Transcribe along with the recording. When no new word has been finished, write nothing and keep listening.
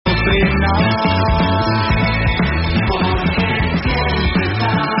frenar.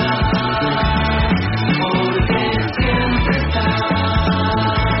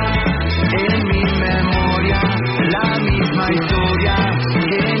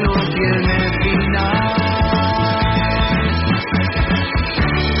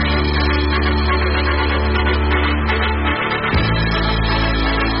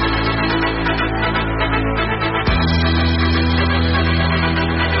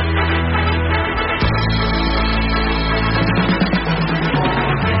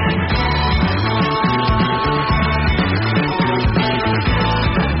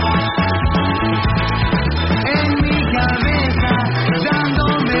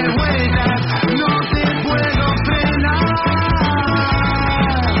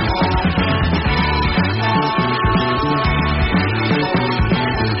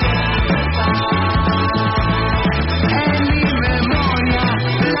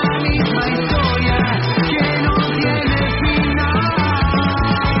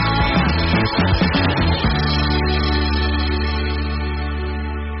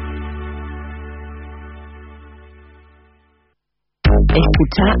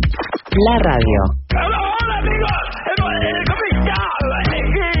 Escucha la radio. Hola amigos, ¿cómo están?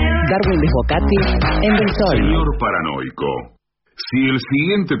 Darwin Desbocati en Del Sol. Señor paranoico, si el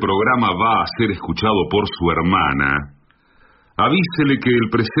siguiente programa va a ser escuchado por su hermana, avísele que el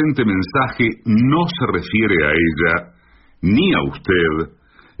presente mensaje no se refiere a ella, ni a usted,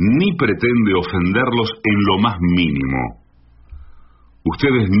 ni pretende ofenderlos en lo más mínimo.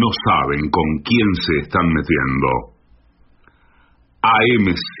 Ustedes no saben con quién se están metiendo.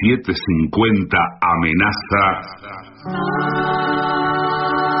 AM750 amenaza.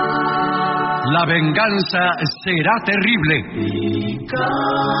 La venganza será terrible.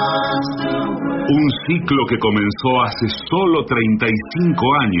 Un ciclo que comenzó hace solo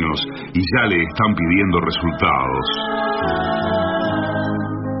 35 años y ya le están pidiendo resultados.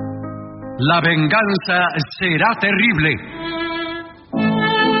 La venganza será terrible.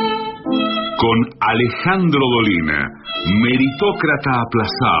 Con Alejandro Dolina, meritócrata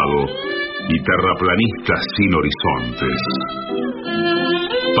aplazado y terraplanista sin horizontes.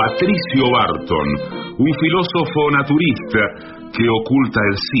 Patricio Barton, un filósofo naturista que oculta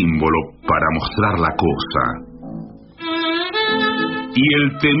el símbolo para mostrar la cosa. Y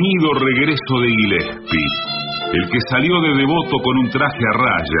el temido regreso de Gillespie, el que salió de devoto con un traje a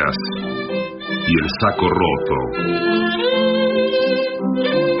rayas y el saco roto.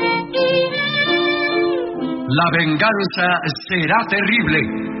 La venganza será terrible.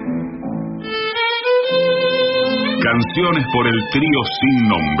 Canciones por el trío sin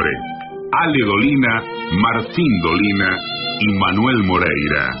nombre: Ale Dolina, Martín Dolina y Manuel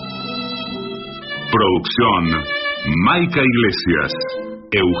Moreira. Producción: Maica Iglesias,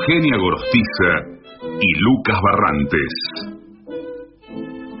 Eugenia Gorostiza y Lucas Barrantes.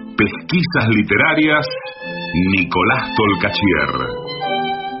 Pesquisas literarias: Nicolás Tolcachier.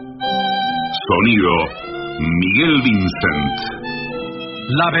 Sonido: Miguel Vincent.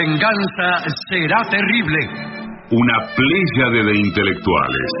 La venganza será terrible. Una pléyade de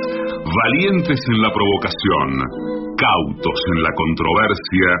intelectuales, valientes en la provocación, cautos en la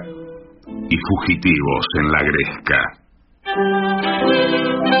controversia y fugitivos en la gresca.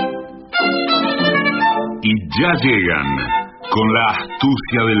 Y ya llegan, con la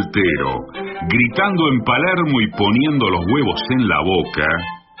astucia del tero, gritando en Palermo y poniendo los huevos en la boca,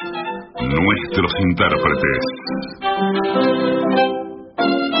 nuestros intérpretes.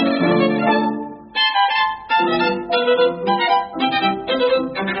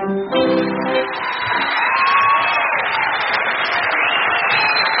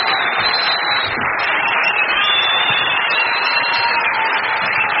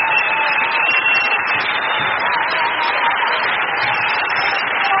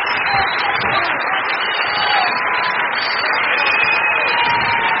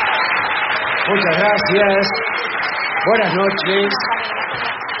 Muchas gracias. Buenas noches.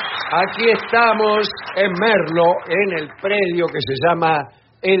 Aquí estamos en Merlo, en el predio que se llama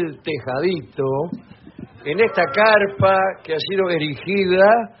El Tejadito, en esta carpa que ha sido erigida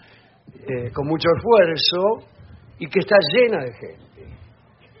con mucho esfuerzo y que está llena de gente.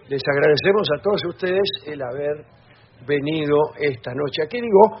 Les agradecemos a todos ustedes el haber venido esta noche. Aquí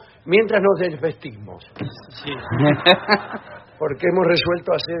digo, mientras nos desvestimos. Sí. Porque hemos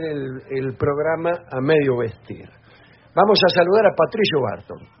resuelto hacer el programa a medio vestir. Vamos a saludar a Patricio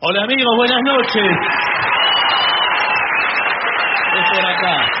Barton. Hola amigos, buenas noches. Es por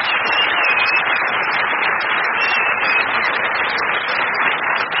acá.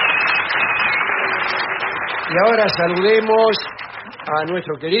 Y ahora saludemos a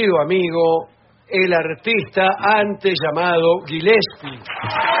nuestro querido amigo, el artista antes llamado Gillespie.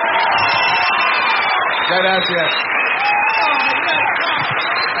 Muchas gracias.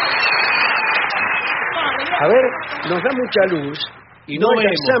 A ver, nos da mucha luz y no vemos.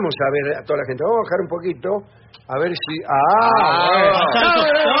 alcanzamos a ver a toda la gente. Vamos a bajar un poquito, a ver si...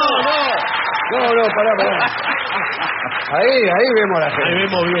 No, pará. Ahí vemos a la gente. Ahí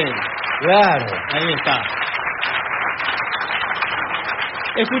vemos bien. Claro. Ahí está.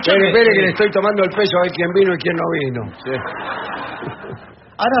 Escuchame. Espere que le estoy tomando el peso a ver quién vino y quién no vino.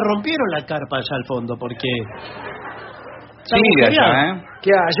 Ahora rompieron la carpa allá al fondo porque... Sí, allá,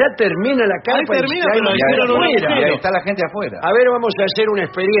 Que allá termina la carpa. Ahí termina, y pero hay hicieron un afuera. agujero. Y ahí está la gente afuera. A ver, vamos a hacer una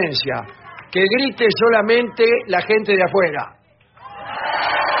experiencia. Que grite solamente la gente de afuera.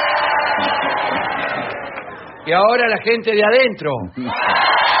 Y ahora la gente de adentro.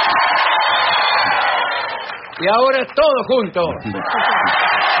 Y ahora todos juntos.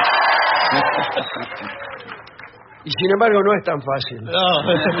 Y sin embargo no es tan fácil.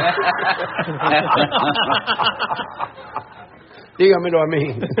 Dígamelo a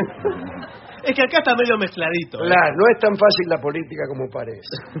mí. Es que acá está medio mezcladito. Claro, no es tan fácil la política como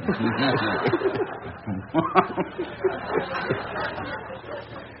parece.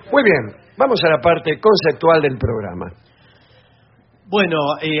 Muy bien, vamos a la parte conceptual del programa. Bueno,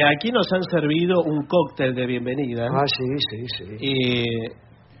 aquí nos han servido un cóctel de bienvenida. Ah, sí.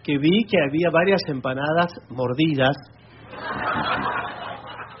 Que vi que había varias empanadas mordidas,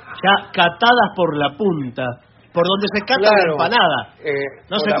 ya catadas por la punta, por donde se cata la empanada.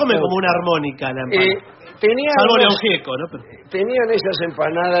 No se come como una armónica la empanada. Salvo León Gieco, ¿no? Tenían esas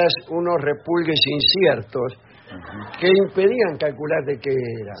empanadas unos repulgues inciertos que impedían calcular de qué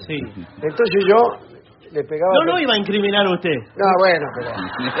eran. Sí. Entonces yo le pegaba... No iba a incriminar a usted. No, bueno, pero...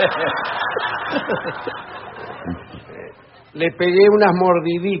 le pegué unas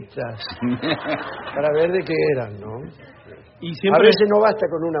mordiditas para ver de qué eran, ¿no? Y siempre... A veces no basta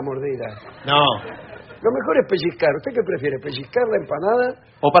con una mordida. No. Lo mejor es pellizcar. ¿Usted qué prefiere? ¿Pellizcar la empanada?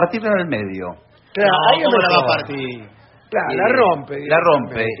 O partirla en el medio. Claro, No, ahí es ¿cómo la va mejor. a partir? Claro, Sí, la rompe. la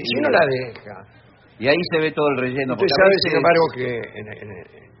rompe. Y si no la deja. Y ahí se ve todo el relleno. Usted porque a sabe, veces- sin embargo, que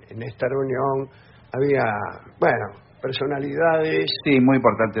en esta reunión había, personalidades Sí, muy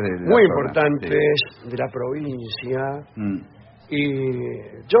importante. De la muy zona, importantes de la provincia. sí. Y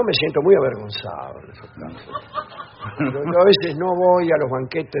yo me siento muy avergonzado en esos casos. Yo a veces no voy a los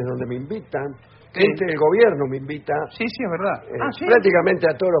banquetes donde me invitan. Gente del gobierno me invita Sí, es verdad. ¿Sí? prácticamente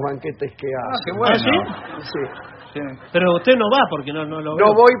a todos los banquetes que hace. qué bueno. Sí. Sí. Pero usted no va porque no lo veo.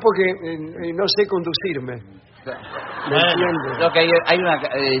 No voy porque no sé conducirme. ¿Me Bueno. entiende? Creo que hay una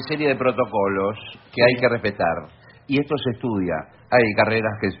serie de protocolos que hay que respetar. Y esto se estudia. Hay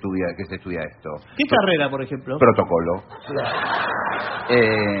carreras que se estudia esto. ¿Qué carrera, por ejemplo? Protocolo.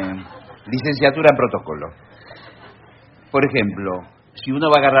 Licenciatura en protocolo. Por ejemplo, si uno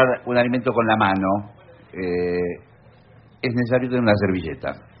va a agarrar un alimento con la mano, es necesario tener una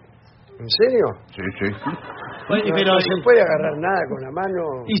servilleta. ¿En serio? Sí. Bueno, No, pero, no se puede agarrar nada con la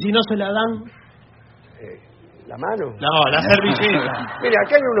mano. ¿y si no se la dan? ¿La mano? No, la servilleta. Mira,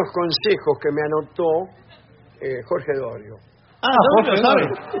 acá hay unos consejos que me anotó Jorge Dorio. ¿No lo sabe?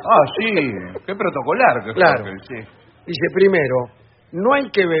 Sí. Qué protocolar. Que Claro. sí. Dice, primero, no hay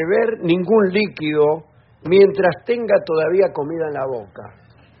que beber ningún líquido mientras tenga todavía comida en la boca.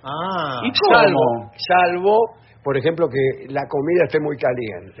 ¿Y cómo? Salvo, por ejemplo, que la comida esté muy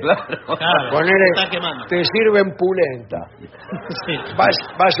caliente. Claro, Ponele, está quemando. te sirven pulenta. Sí.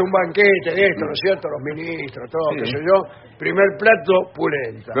 Vas a un banquete de esto, ¿no es cierto? Los ministros, todo, Sí. qué sé yo. Primer plato,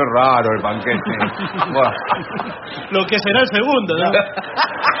 pulenta. Qué raro el banquete. Buah. Lo que será el segundo, ¿no?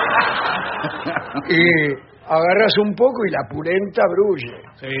 Y agarras un poco y la pulenta brulle.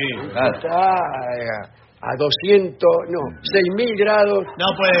 Sí. Claro. Está a 6.000 grados No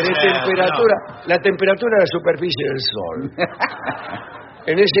puede de ser, temperatura. La temperatura de la superficie del sol.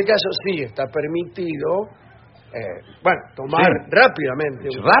 En ese caso sí está permitido, tomar Sí. rápidamente.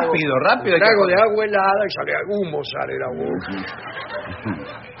 Rápido. Un trago de agua helada y sale humo, sale la boca.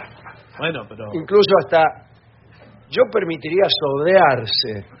 Bueno, pero... Incluso hasta yo permitiría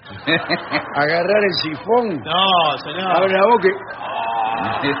sodearse. Agarrar el sifón, No, señor. abre la boca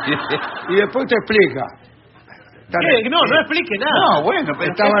y después te explica. ¿Qué? No explique nada. No, bueno,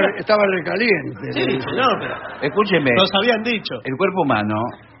 pero Estaba recaliente. Sí, señor, pero... escúcheme. Nos habían dicho. El cuerpo humano,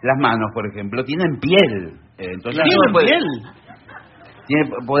 las manos, por ejemplo, tienen piel. Entonces ¿Tienen uno puede, piel?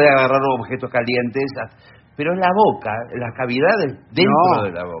 puede agarrar objetos calientes, Pero la boca, las cavidades dentro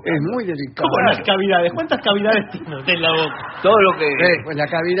de la boca. Es muy delicado. ¿Cómo las cavidades? ¿Cuántas cavidades tiene usted en la boca? Todo lo que... Pues la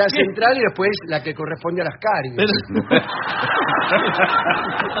cavidad central y después la que corresponde a las caries.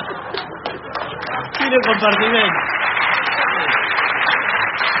 Tiene compartimento.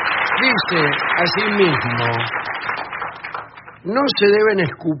 Dice asimismo, no se deben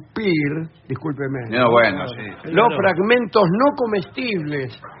escupir, discúlpeme, No, bueno, sí. los fragmentos no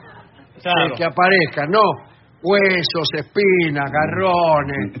comestibles que aparezcan, no huesos, espinas,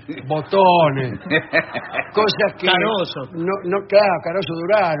 garrones, botones, cosas que Carozo. Claro, carozo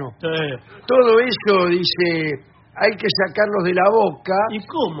durano. Sí. Todo eso, dice, hay que sacarlos de la boca. ¿Y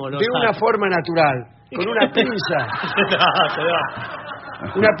cómo lo de saca? una forma natural, con una pinza.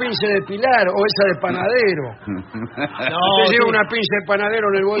 Una pinza de pilar o esa de panadero. No, Usted lleva una pinza de panadero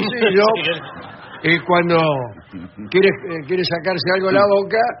en el bolsillo y cuando quiere sacarse algo de la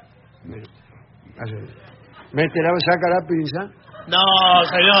boca, saca la pinza. No,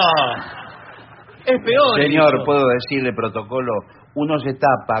 señor. Es peor. Señor, eso. puedo decirle protocolo, uno se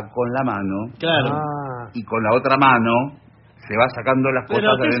tapa con la mano Claro. y con la otra mano se va sacando las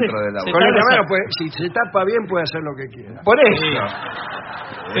Pero cosas ¿qué dentro se- de la se boca. Con la Claro, mano, pues, si se tapa bien puede hacer lo que quiera. Por eso.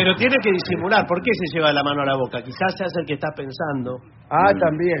 Pero tiene que disimular. ¿Por qué se lleva la mano a la boca? Quizás se hace el que está pensando.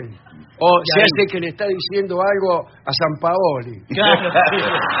 También. O Y se ahí- hace que le está diciendo algo a San Paoli. Claro.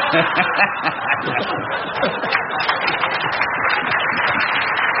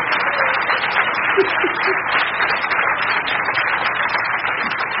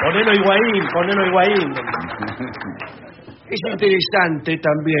 Ponelo Higuaín. Es interesante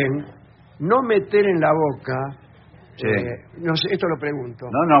también no meter en la boca, Sí. no sé, esto lo pregunto,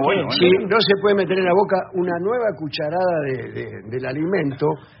 No, bueno. si no se puede meter en la boca una nueva cucharada del alimento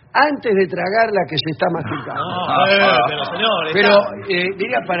antes de tragar la que se está masticando. Pero señor, Pero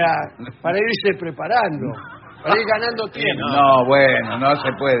diría para irse preparando, para ir ganando tiempo. No, bueno, no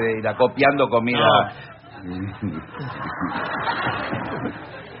se puede ir acopiando comida.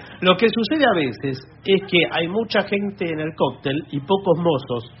 Lo que sucede a veces es que hay mucha gente en el cóctel y pocos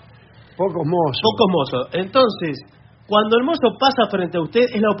mozos. Pocos mozos. Pocos mozos. Entonces, cuando el mozo pasa frente a usted,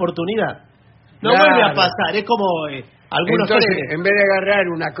 es la oportunidad. No Claro. vuelve a pasar. Es como algunos Entonces, creen. en vez de agarrar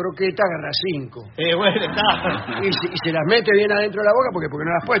una croqueta, agarra 5. Bueno, está. Y se las mete bien adentro de la boca porque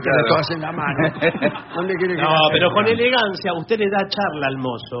no las puede tener Claro. todas en la mano. ¿Dónde quiere que No, las pero tenga? con elegancia usted le da charla al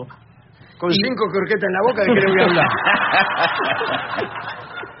mozo. Con 5 croquetas en la boca, ¿de qué le voy a hablar?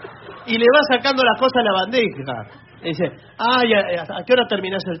 Y le va sacando las cosas a la bandeja. Y dice, ay, ¿a qué hora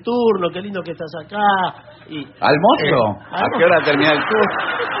terminás el turno? Qué lindo que estás acá. Y, ¿Al mozo? ¿A qué hora termina el tour?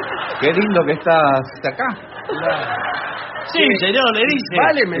 Qué lindo que estás acá. sí, señor, le dice.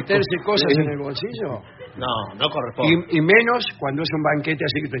 ¿Vale meterse cosas en el bolsillo? No corresponde. Y menos cuando es un banquete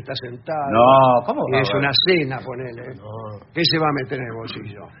así que te estás sentado. No, ¿cómo Y va a es ver? una cena, ponele. ¿Qué se va a meter en el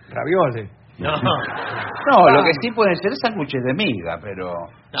bolsillo? ¿Ravioles? No. No, lo que sí pueden ser sándwiches de miga, pero...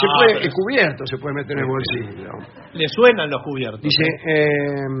 Se No, puede, pero- el cubierto se puede meter en el bolsillo. Le suenan los cubiertos. Dice,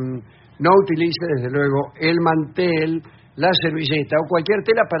 no utilice desde luego el mantel, la servilleta o cualquier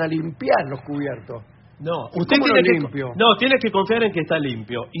tela para limpiar los cubiertos. No, ¿Y usted cómo tiene lo que limpio? no, tiene que confiar en que está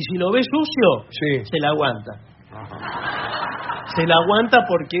limpio. Y si lo ve sucio, Sí. se la aguanta. Se la aguanta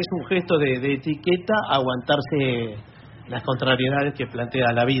porque es un gesto de etiqueta aguantarse las contrariedades que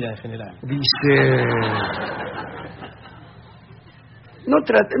plantea la vida en general. Dice, no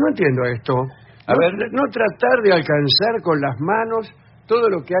entiendo esto. A ver. No tratar de alcanzar con las manos todo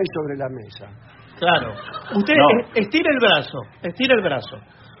lo que hay sobre la mesa. Claro. Usted No. estira el brazo, estira el brazo.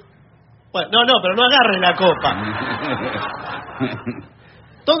 Bueno, no, pero no agarre la copa.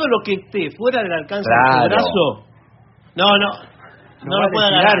 Todo lo que esté fuera del alcance de su Claro. brazo, no va lo a puede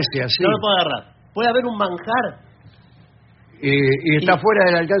agarrar. desfilarse así. No lo puede agarrar. Puede haber un manjar. Y está Y- fuera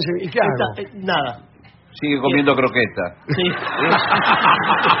del alcance. ¿Y qué hago? Nada. Sigue comiendo croqueta. Sí.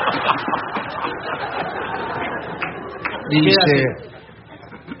 Dice,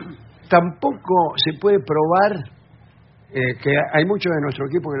 tampoco se puede probar, que hay muchos de nuestro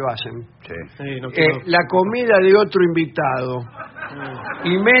equipo que lo hacen, Sí. Sí, no quiero- la comida de otro invitado.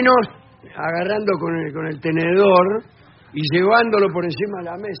 Y menos agarrando con el tenedor y llevándolo por encima de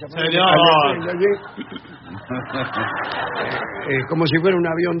la mesa. Señor. Como si fuera un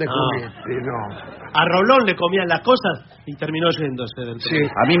avión de No. juguete. No. A Rolón le comían las cosas y terminó yéndose del Sí.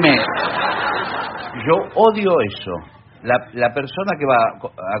 A mí yo odio eso. La persona que va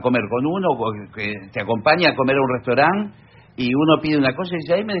a comer con uno, o que te acompaña a comer a un restaurante y uno pide una cosa y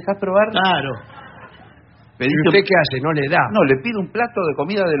dice, ¿ahí me dejás probar? Claro. ¿Y Pediste usted qué hace? ¿No le da? No, le pide un plato de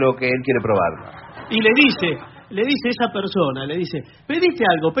comida de lo que él quiere probar. Y le dice, le dice esa persona, le dice, pediste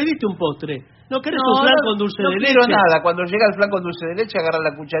algo, pediste un postre, ¿no querés un flan con dulce de leche? No quiero nada, cuando llega el flan con dulce de leche, agarra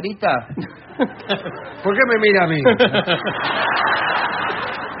la cucharita. ¿Por qué me mira a mí?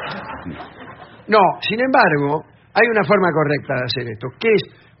 No, sin embargo, hay una forma correcta de hacer esto, que es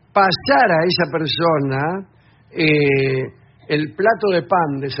pasar a esa persona el plato de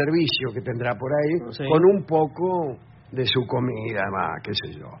pan de servicio que tendrá por ahí, sí, con un poco de su comida, más, qué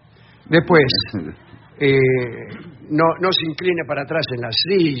sé yo. Después, no se incline para atrás en la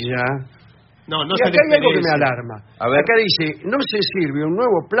silla. No Y acá hay algo que me alarma. A ver. Acá dice, no se sirve un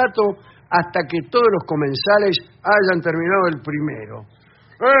nuevo plato hasta que todos los comensales hayan terminado el primero.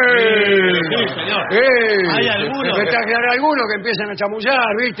 Sí, señor. Hay algunos. Hay algunos que empiezan a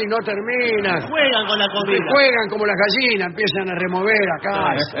chamullar, ¿viste? Y no terminan. Juegan con la comida. Juegan como las gallinas, empiezan a remover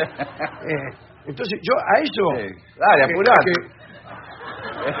acá. Entonces, yo a eso... Dale, apurate.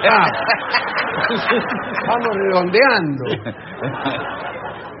 Vamos redondeando.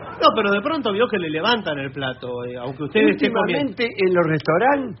 No, pero de pronto vio que le levantan el plato, aunque usted esté comiendo. Últimamente en los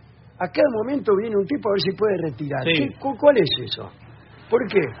restaurantes, a cada momento viene un tipo a ver si puede retirar. Sí. ¿Cuál es eso? ¿Por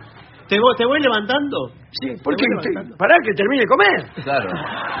qué? ¿Te voy levantando? Sí, porque pará que termine de comer. Claro.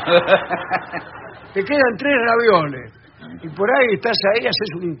 Te quedan 3 ravioles. Y por ahí estás ahí, haces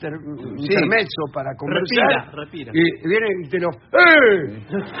un intermezzo para conversar. Respira. Y viene y te lo...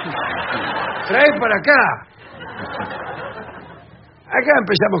 Trae para acá. Acá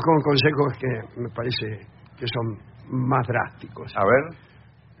empezamos con consejos que me parece que son más drásticos. A ver.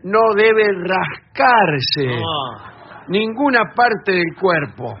 No debe rascarse ninguna parte del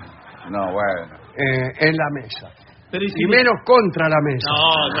cuerpo No, bueno. en la mesa. Pero Y menos contra la mesa. No.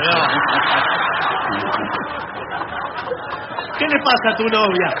 ¿Qué le pasa a tu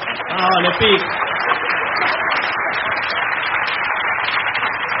novia? No, le pica.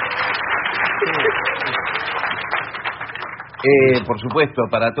 Por supuesto,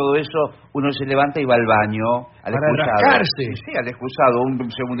 para todo eso uno se levanta y va al baño, al Para excusado. rascarse. Sí, al excusado,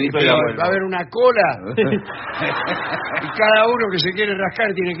 un segundito y Sí, ya vuelve. va a haber una cola. Y cada uno que se quiere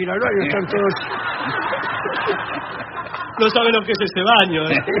rascar tiene que ir al baño. Están todos... No sabe lo que es ese baño.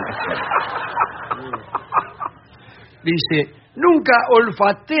 Dice, nunca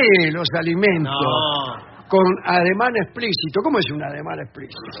olfatee los alimentos No. con ademán explícito. ¿Cómo es un ademán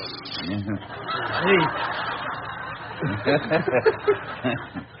explícito?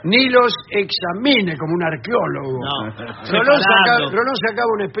 Ni los examine como un arqueólogo. No. Rolón sacaba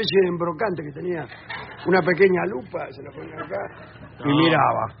una especie de embrocante que tenía una pequeña lupa, se la ponía acá y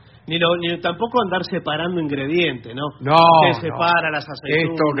miraba. Ni tampoco andar separando ingredientes, ¿no? No, Que separa las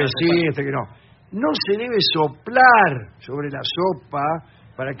aceitunas. esto que sí, este que no. No se debe soplar sobre la sopa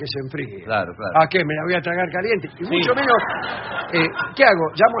para que se enfríe. Claro. ¿A qué? ¿Me la voy a tragar caliente? Y Sí. mucho menos... ¿qué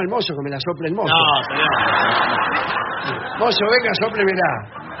hago? Llamo al mozo que me la sople el mozo. No, señor. Mozo, venga, soplemela.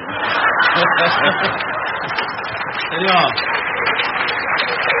 Señor.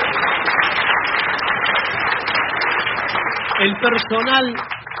 El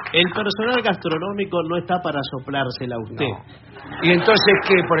personal gastronómico no está para soplársela a usted. No. Y entonces,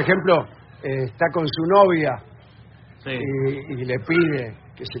 ¿qué? Por ejemplo, está con su novia Sí. y le pide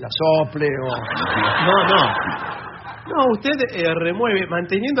que se la sople o... No, usted remueve,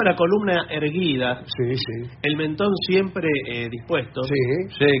 manteniendo la columna erguida, Sí. el mentón siempre dispuesto. Sí.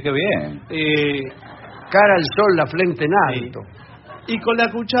 Sí, qué bien. Cara al sol, la frente en alto. Y con la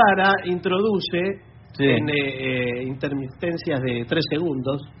cuchara introduce Sí. en intermitencias de 3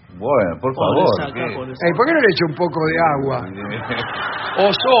 segundos. Bueno, por Pone, favor. saca, ¿qué? pone, ¿Por qué no le echa un poco de agua?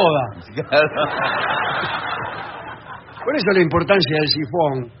 O soda. Por eso la importancia del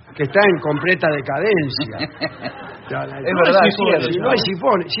sifón, que está en completa decadencia. Es verdad, es cierto. Si no hay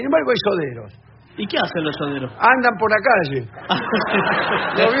sifón, sin embargo hay soderos. ¿Y qué hacen los soderos? Andan por la calle.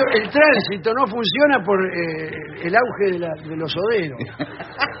 El tránsito no funciona por el auge de los soderos.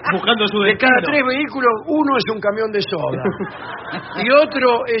 Buscando su De cada destino. 3 vehículos, uno es un camión de soda. Y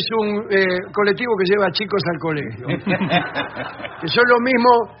otro es un colectivo que lleva chicos al colegio. Que son los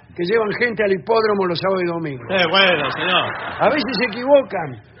mismos que llevan gente al hipódromo los sábados y domingos. Bueno, señor. A veces se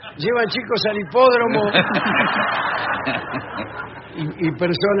equivocan. Llevan chicos al hipódromo y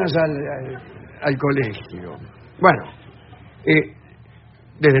personas al colegio. Bueno,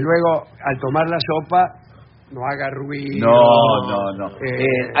 desde luego, al tomar la sopa, no haga ruido. No.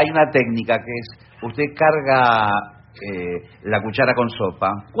 Hay una técnica que es, usted carga la cuchara con sopa,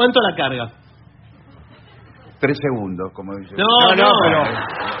 ¿Cuánto la carga? 3 segundos, como dice. No, pero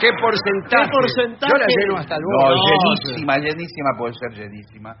 ¿qué porcentaje? ¿Qué porcentaje? Yo la lleno hasta el No, borde. llenísima, puede ser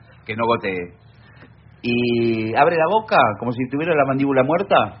llenísima, que no gotee. Y abre la boca como si tuviera la mandíbula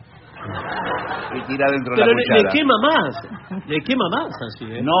muerta y tira dentro de Pero la cuchara. le quema más. Le quema más así,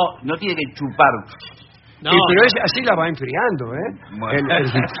 ¿eh? No tiene que chupar. No. Sí, pero así la va enfriando, ¿eh? Bueno.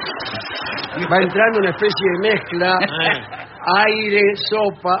 Va entrando una especie de mezcla, aire,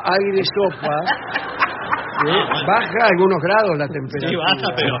 sopa. Baja algunos grados la temperatura. Sí, baja,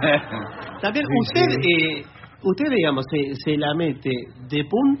 pero... También usted, digamos, se la mete de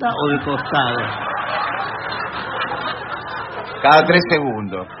punta o de costado. Cada 3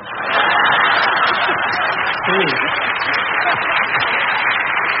 segundos. Sí.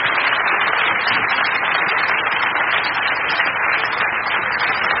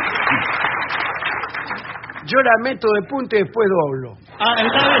 Yo la meto de punta y después doblo. Está bien,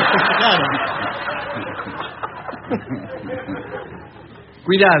 claro.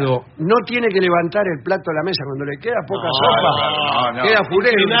 Cuidado, no tiene que levantar el plato a la mesa cuando le queda poca sopa. No. Queda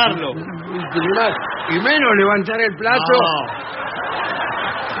puré. Inclinarlo. Y menos levantar el plato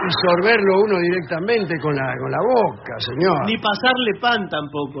y sorberlo uno directamente con la boca, señor. Ni pasarle pan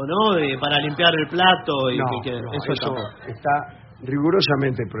tampoco, ¿no? Para limpiar el plato. Y No, eso tampoco. está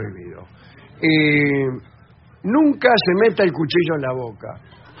rigurosamente prohibido. Nunca se meta el cuchillo en la boca.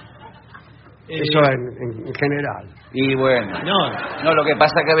 Eso en general. Y bueno. No, lo que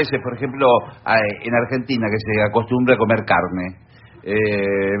pasa que a veces, por ejemplo, en Argentina, que se acostumbra a comer carne,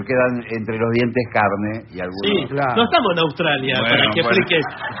 quedan entre los dientes carne y algunos... Sí, claro. No estamos en Australia, para que expliques.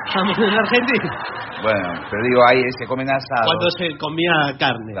 Estamos en Argentina. Bueno, pero digo, ahí se comen asado. Cuando se comía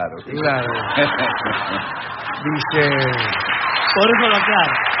carne. Claro. Claro. Dice... Por eso lo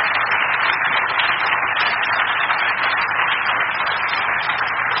aclaro.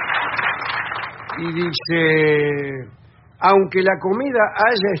 Y dice, aunque la comida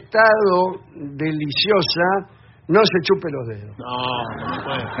haya estado deliciosa, no se chupe los dedos. No se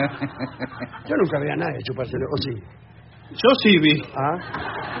puede. Yo nunca vi a nadie chupárselo, ¿o sí? Yo sí vi.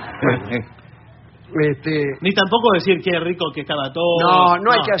 Ni tampoco decir qué rico que estaba todo.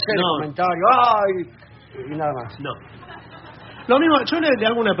 No hay que hacer comentario. ¡Ay! Y nada más. No. Lo mismo, yo le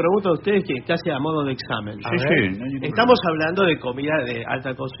hago una pregunta a ustedes que casi a modo de examen. Estamos hablando de comida de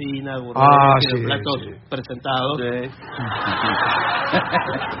alta cocina, gourmet, de platos presentados. Sí.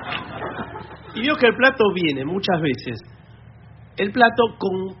 Y veo que el plato viene muchas veces. El plato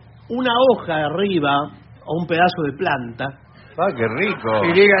con una hoja arriba o un pedazo de planta. ¡Ah, qué rico!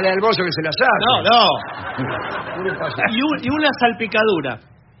 Y dígale al mozo que se la saque. No. Y una salpicadura.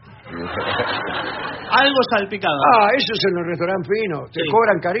 Algo salpicado. Eso es en los restaurantes finos. Te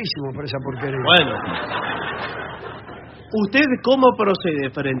cobran carísimo por esa porquería. Bueno. ¿Usted cómo procede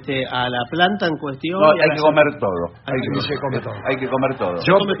frente a la planta en cuestión? No, hay que comer todo. Hay que comer todo.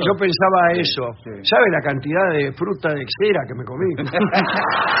 Yo pensaba eso. Sí. ¿Sabe la cantidad de fruta de cera que me comí?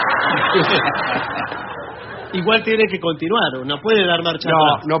 Igual tiene que continuar, no puede dar marcha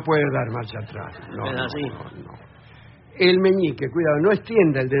atrás. No puede dar marcha atrás. No. No. El meñique, cuidado, no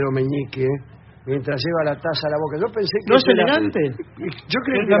extienda el dedo meñique mientras lleva la taza a la boca. Yo pensé que... ¿No es elegante? Yo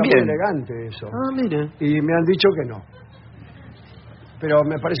creo que era muy elegante eso. Mire. Y me han dicho que no. Pero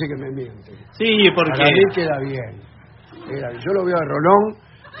me parece que me miente. Sí, porque... Para mí queda bien. Yo lo veo a Rolón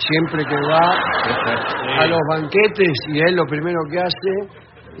siempre que va a los banquetes y él lo primero que hace,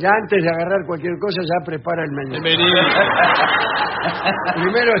 ya antes de agarrar cualquier cosa, ya prepara el meñique.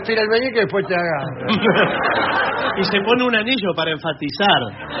 Primero estira el meñique y después te agarra. Y se pone un anillo para enfatizar.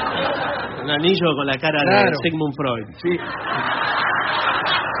 Un anillo con la cara de Sigmund Freud. Sí.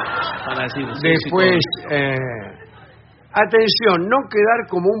 Para decir, después, atención, no quedar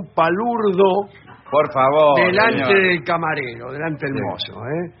como un palurdo. Por favor. Delante señor. del camarero, delante del mozo.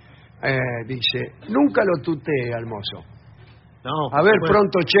 Dice, nunca lo tutee al mozo. No. A ver,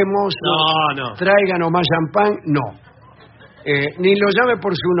 pronto, che mozo. No. Tráiganos más champán. No. Ni lo llame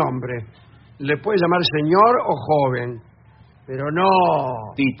por su nombre. Le puede llamar señor o joven. Pero no...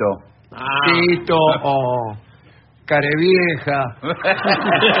 Tito. Tito o carevieja.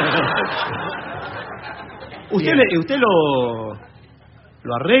 ¿Usted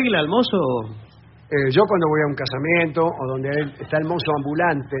lo arregla al mozo? Yo cuando voy a un casamiento o donde está el mozo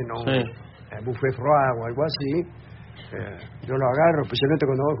ambulante, buffet froid o algo así, yo lo agarro, especialmente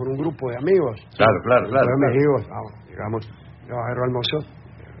cuando voy con un grupo de amigos. Claro. Amigos, digamos, lo agarro al mozo.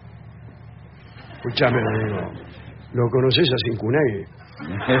 Escúchame, le digo, ¿lo conoces a Cincunegui?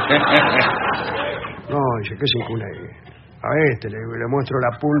 No, dice, ¿qué Cincunegui? A le muestro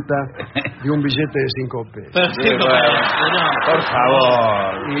la punta de un billete de 5 pesos. Por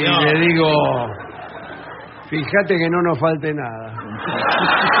favor. Y le digo, fíjate que no nos falte nada.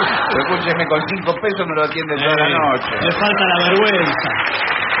 Escúcheme, con 5 pesos me lo atiende toda la noche. Le falta la vergüenza.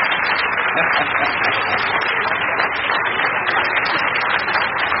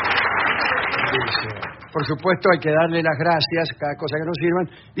 por supuesto, hay que darle las gracias, cada cosa que nos sirvan.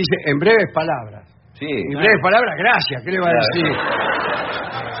 Dice, en breves palabras. Sí. En breves palabras, gracias. ¿Qué le va a decir?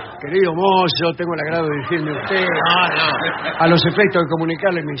 Querido mozo, tengo el agrado de dirigirme a usted. A los efectos de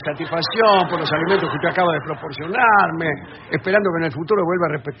comunicarle mi satisfacción por los alimentos que usted acaba de proporcionarme, esperando que en el futuro vuelva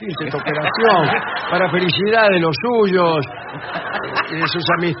a repetirse esta operación, para felicidad de los suyos y de sus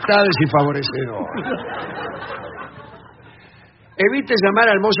amistades y favorecedores. Evite llamar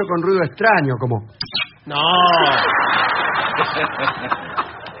al mozo con ruido extraño, como... No.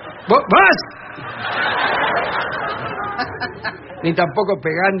 ¿Vas? Ni tampoco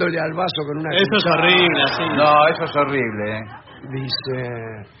pegándole al vaso con una... Eso es horrible, sí. No, eso es horrible,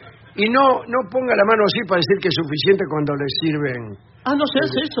 Dice... Y no ponga la mano así para decir que es suficiente cuando le sirven... Ah, ¿no se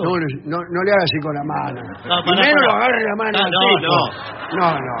hace eso? No le haga así con la mano. No, Primero lo agarre la mano.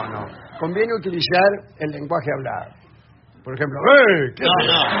 No. Conviene utilizar el lenguaje hablado. Por ejemplo, ¿qué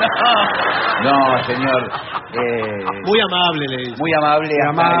haces? No, señor. Muy amable, le dice. Muy amable.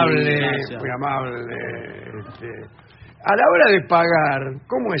 Muy amable. A la hora de pagar,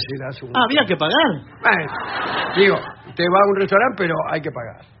 ¿cómo es el asunto? Ah, ¿había que pagar? Digo, usted va a un restaurante, pero hay que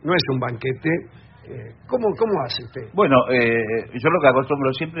pagar. No es un banquete. ¿Cómo hace usted? Bueno, yo lo que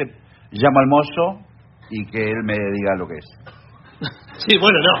acostumbro siempre, llamo al mozo y que él me diga lo que es. Sí,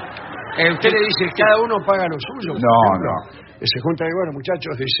 bueno, no. Usted le dice, cada uno paga lo suyo. No. Se junta y bueno,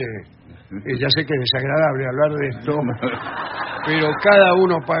 muchachos, dice, ya sé que es desagradable hablar de esto, pero cada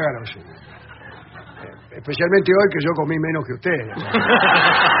uno paga lo suyo. Especialmente hoy que yo comí menos que usted.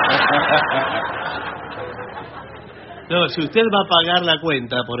 No, si usted va a pagar la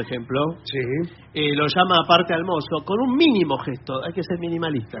cuenta, por ejemplo, sí, lo llama aparte al mozo con un mínimo gesto. Hay que ser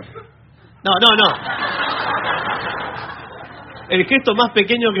minimalista. No. El gesto más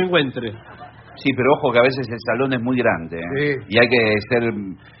pequeño que encuentre. Sí, pero ojo que a veces el salón es muy grande, Sí. Y hay que ser...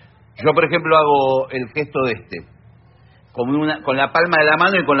 Yo, por ejemplo, hago el gesto de con la palma de la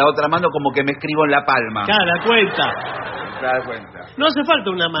mano y con la otra mano como que me escribo en la palma. Claro, la cuenta. ¿Te cuenta? No hace falta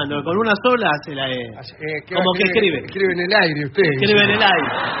una mano, con una sola hace la como que escribe. Escribe en el aire usted. Escribe en el aire.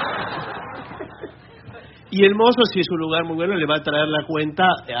 Y el mozo, si es un lugar muy bueno, le va a traer la cuenta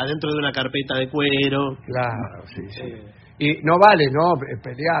adentro de una carpeta de cuero. Claro, sí. Y no vale, ¿no?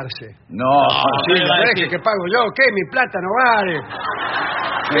 Pelearse. No. Sí, deje que pago yo. ¿Qué? Mi plata no vale.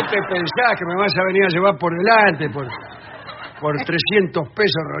 ¿Qué te pensás que me vas a venir a llevar por delante por 300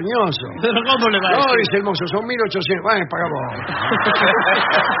 pesos roñosos? ¿Pero cómo le va a No, decir? dice el mozo, son 1.800. Vale, paga vos.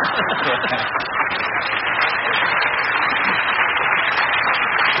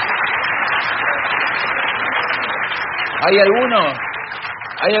 Hay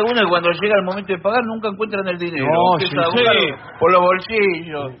algunos que cuando llega el momento de pagar nunca encuentran el dinero. No, Empiezan a sí. buscar por los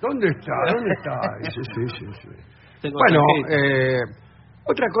bolsillos. ¿Dónde está? Sí. Tengo Bueno, tarjeta.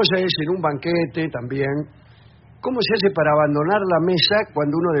 otra cosa es en un banquete también, ¿cómo se hace para abandonar la mesa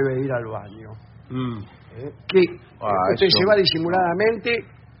cuando uno debe ir al baño? Que usted eso. se va disimuladamente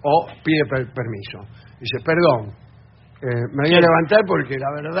o pide permiso. Dice, perdón, me voy a levantar porque la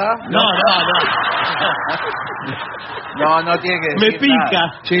verdad... No tiene que Me decir pica.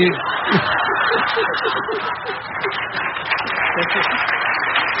 nada. Sí.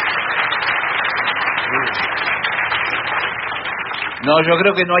 No, yo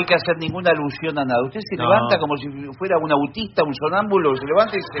creo que no hay que hacer ninguna alusión a nada. Usted se No. levanta como si fuera un autista, un sonámbulo, se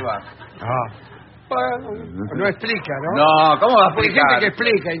levanta y se va. Bueno, no explica, ¿no? No, ¿cómo va a Hay explicar? gente que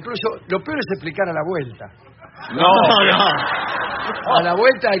explica, incluso lo peor es explicar a la vuelta. No. A la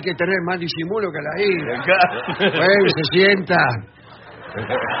vuelta hay que tener más disimulo que a la ida. Bueno, se sienta.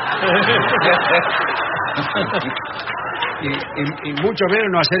 Y mucho menos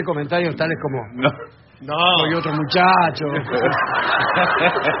no hacer comentarios tales como soy otro muchacho.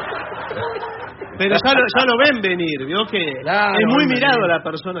 Pero ya lo ven venir, ¿vio? Que Claro, es muy ven mirado venir. la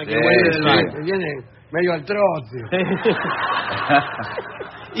persona que Sí, vuelve del sí. baño. Que viene medio al trote.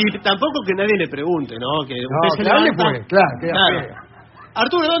 Y tampoco que nadie le pregunte, ¿no? Que No, usted se claro, levanta. pues, claro, queda feo.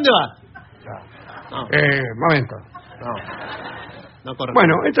 Arturo, ¿dónde va? No, Momento. no corre.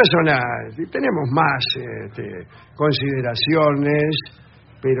 Bueno, estas son las... Tenemos más consideraciones,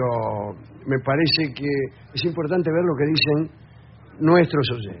 pero me parece que es importante ver lo que dicen nuestros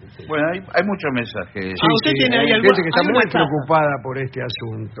oyentes. Bueno, hay muchos mensajes. ¿Usted tiene ahí hay algo- gente que está hay muy una caja? preocupada por este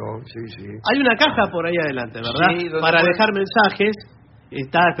asunto. Sí. Hay una caja por ahí adelante, ¿verdad? Sí, donde para puede- dejar mensajes.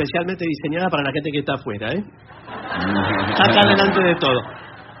 Está especialmente diseñada para la gente que está afuera, ¿eh? Está acá delante de todo.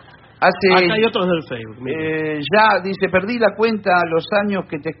 Acá hay otros del Facebook. mire. Ya, dice, perdí la cuenta a los años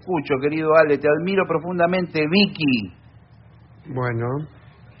que te escucho, querido Ale, te admiro profundamente, Vicky. Bueno,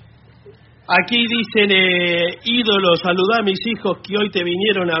 Aquí dicen, ídolo, saludá a mis hijos que hoy te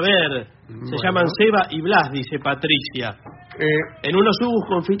vinieron a ver. Se llaman Seba y Blas, dice Patricia. En unos ubus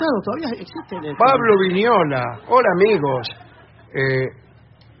confitados todavía existen. Pablo Viñola. Hola, amigos.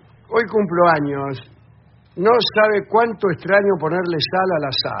 Hoy cumplo años. No sabe cuánto extraño ponerle sal al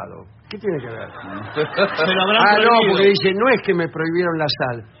asado. ¿Qué tiene que ver? No, porque dice, no es que me prohibieron la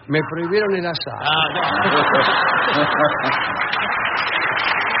sal, me prohibieron el asado.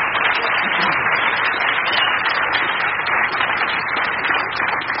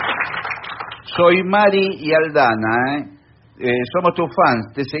 Soy Mari y Aldana, somos tus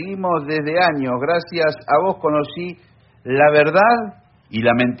fans, te seguimos desde años, gracias a vos conocí la verdad y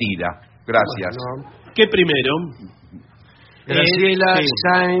la mentira. Gracias. Bueno, ¿qué primero? Graciela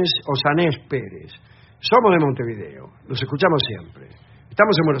Sáenz o Sanés Pérez. Somos de Montevideo, los escuchamos siempre.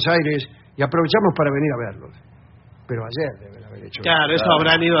 Estamos en Buenos Aires y aprovechamos para venir a verlos. Pero ayer deben haber hecho. Claro, eso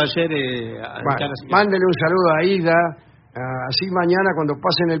habrán ido ayer. Bueno, mándele un saludo a Ida. Así mañana cuando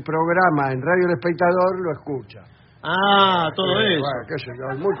pasen el programa en Radio El Espectador lo escucha. Todo eso. Bueno, qué sé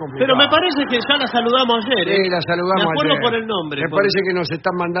yo, es muy complicado. Pero me parece que ya la saludamos ayer. Sí, la saludamos me acuerdo ayer. por el nombre. Me parece que nos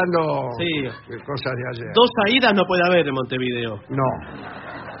están mandando sí. Cosas de ayer. 2 Aidas no puede haber en Montevideo. No.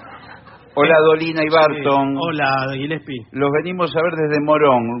 Hola Dolina y Barton. Sí. Hola Gillespie. Los venimos a ver desde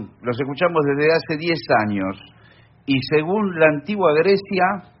Morón. Los escuchamos desde hace 10 años. Y según la antigua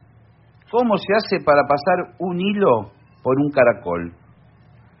Grecia, ¿cómo se hace para pasar un hilo por un caracol?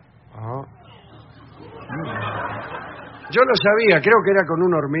 Yo lo sabía, creo que era con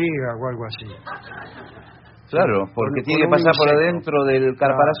una hormiga o algo así. Claro, porque tiene que pasar por adentro del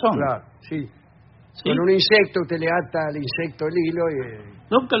caparazón. Claro, sí. Con un insecto usted le ata al insecto el hilo y...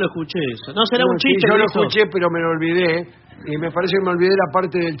 Nunca lo escuché eso. No, será un chiste. Yo lo escuché, pero me lo olvidé. Y me parece que me olvidé la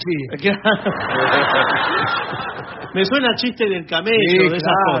parte del chiste. Me suena chiste del camello, de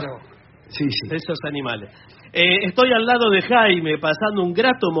esas cosas. Sí. De esos animales. Estoy al lado de Jaime, pasando un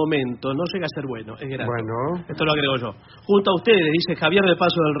grato momento. No llega a ser bueno, es grato. Bueno. Esto lo agrego yo. Junto a ustedes, dice Javier de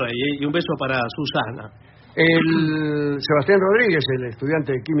Paso del Rey. Y un beso para Susana. Sebastián Rodríguez, el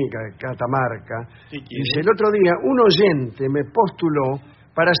estudiante de química de Catamarca, dice, el otro día un oyente me postuló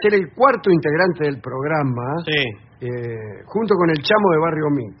para ser el 4º integrante del programa, junto con el Chamo de Barrio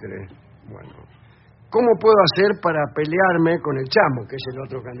Mitre. Bueno, ¿cómo puedo hacer para pelearme con el Chamo, que es el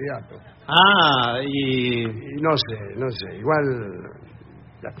otro candidato? Y no sé, igual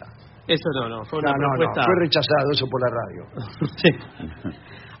ya está. Eso no, fue una propuesta. No, fue rechazado eso por la radio. Sí.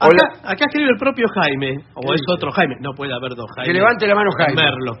 Acá escribe el propio Jaime, o es otro Jaime, no puede haber 2 Jaime. Que levante la mano Jaime.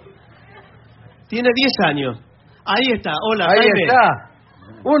 Merlo. Tiene 10 años. Ahí está, hola Ahí Jaime. está.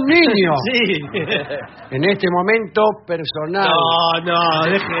 ¡Un niño! Sí. En este momento personal. No,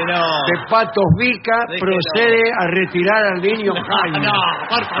 déjelo. De Patos Vica procede a retirar al niño Jaime. No,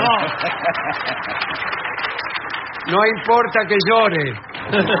 por favor. No importa que llore.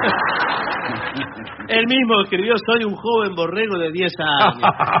 Él mismo escribió, soy un joven borrego de 10 años.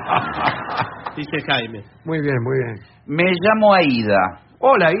 Dice Jaime. Muy bien. Me llamo Aida.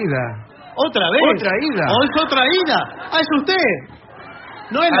 Hola, Aida. ¿Otra vez? ¿Otra Aida? ¿O es otra Aida? ¿Es usted?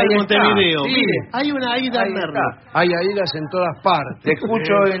 No es la de Montevideo. Sí. Mire, hay una Aida en Merlo. Hay Aidas en todas partes. Te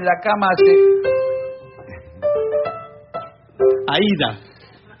escucho en la cama Aida.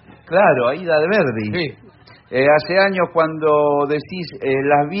 Claro, Aida de Verdi. Sí. Hace años cuando decís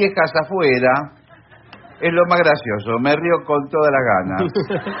las viejas afuera, es lo más gracioso. Me río con todas las ganas.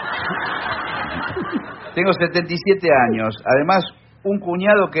 Tengo 77 años. Además, un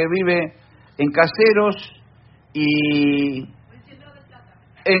cuñado que vive en Caseros y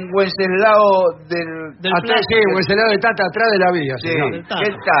en Wenceslao del atrás, sí, Wenceslao de Tata, atrás de la vía. Sí, Señor.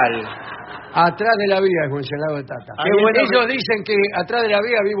 ¿qué tal? Atrás de la vía es Wenceslao de Tata. Qué bueno ellos dicen que atrás de la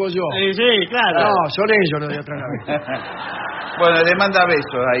vía vivo yo. Sí, claro. No, son ellos los de atrás de la vía. Bueno, le manda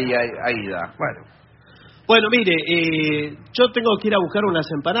besos ahí a Aida. Bueno, mire, yo tengo que ir a buscar unas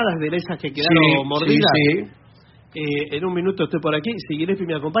empanadas de esas que quedaron mordidas. Sí. En un minuto estoy por aquí. Si Gillespie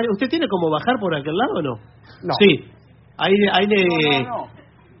me acompaña. ¿Usted tiene como bajar por aquel lado o no? No. Sí. Ahí le... No.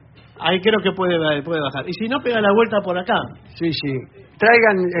 Ahí creo que puede bajar. Y si no, pega la vuelta por acá. Sí.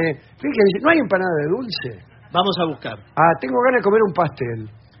 Traigan, fíjense, ¿no hay empanada de dulce? Vamos a buscar. Tengo ganas de comer un pastel.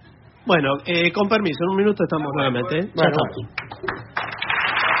 Bueno, con permiso, en un minuto estamos nuevamente. Ya Bueno. estamos.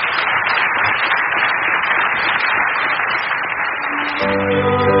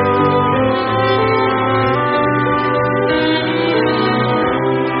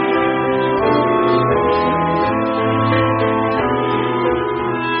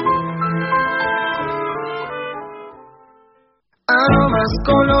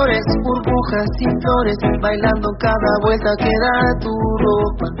 Colores, burbujas y flores, bailando cada vuelta que da tu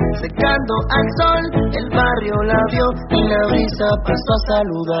ropa, secando al sol, el barrio la vio y la brisa pasó a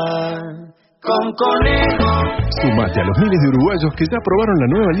saludar. con Conejo. Sumate a los miles de uruguayos que ya probaron la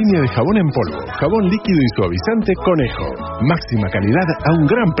nueva línea de jabón en polvo, jabón líquido y suavizante Conejo. Máxima calidad a un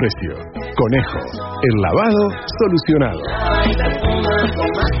gran precio. Conejo, el lavado solucionado.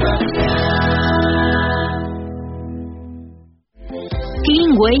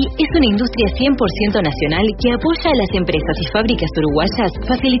 Cleanway es una industria 100% nacional que apoya a las empresas y fábricas uruguayas,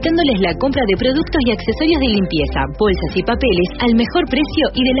 facilitándoles la compra de productos y accesorios de limpieza, bolsas y papeles al mejor precio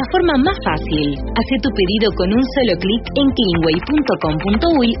y de la forma más fácil. Haz tu pedido con un solo clic en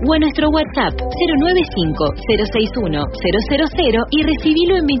cleanway.com.uy o a nuestro WhatsApp 095-061-000 y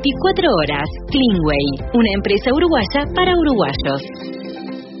recibilo en 24 horas. Cleanway, una empresa uruguaya para uruguayos.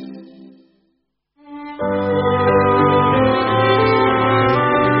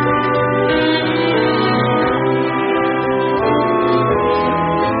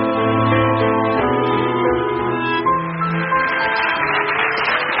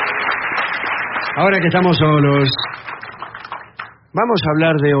 Ahora que estamos solos, vamos a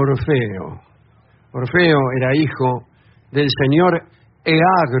hablar de Orfeo. Orfeo era hijo del señor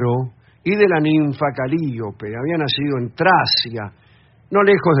Eagro y de la ninfa Calíope. Había nacido en Tracia, no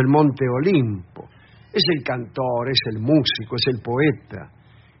lejos del monte Olimpo. Es el cantor, es el músico, es el poeta.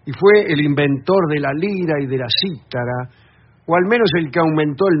 Y fue el inventor de la lira y de la cítara, o al menos el que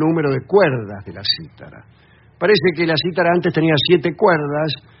aumentó el número de cuerdas de la cítara. Parece que la cítara antes tenía 7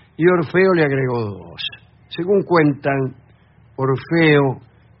 cuerdas y Orfeo le agregó 2. Según cuentan, Orfeo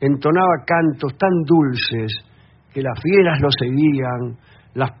entonaba cantos tan dulces que las fieras lo seguían,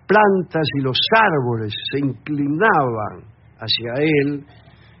 las plantas y los árboles se inclinaban hacia él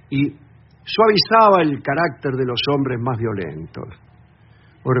y suavizaba el carácter de los hombres más violentos.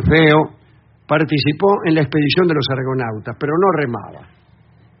 Orfeo participó en la expedición de los argonautas, pero no remaba.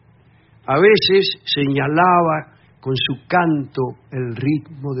 A veces señalaba con su canto el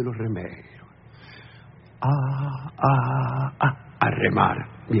ritmo de los remeros. A remar.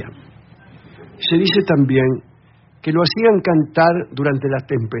 Bien. Se dice también que lo hacían cantar durante la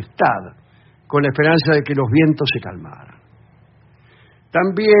tempestad, con la esperanza de que los vientos se calmaran.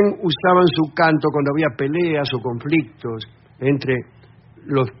 También usaban su canto cuando había peleas o conflictos entre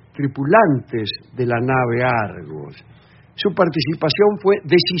los tripulantes de la nave Argos. Su participación fue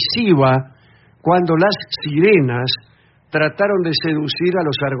decisiva cuando las sirenas trataron de seducir a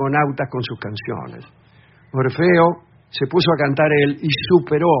los argonautas con sus canciones. Orfeo se puso a cantar él y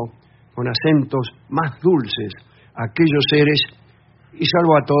superó con acentos más dulces a aquellos seres y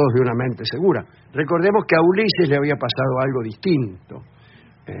salvó a todos de una mente segura. Recordemos que a Ulises le había pasado algo distinto.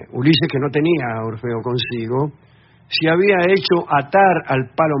 Ulises, que no tenía a Orfeo consigo, se había hecho atar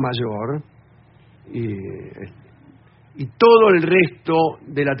al palo mayor y todo el resto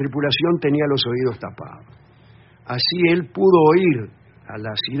de la tripulación tenía los oídos tapados. Así él pudo oír a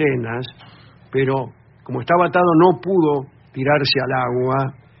las sirenas, pero como estaba atado no pudo tirarse al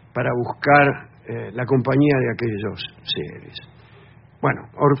agua para buscar la compañía de aquellos seres. Bueno,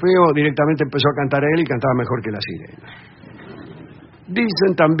 Orfeo directamente empezó a cantar a él y cantaba mejor que la sirena.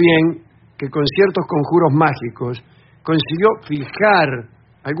 Dicen también que con ciertos conjuros mágicos consiguió fijar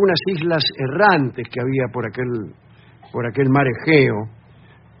algunas islas errantes que había por aquel mar Egeo,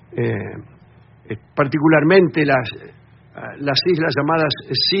 particularmente las islas llamadas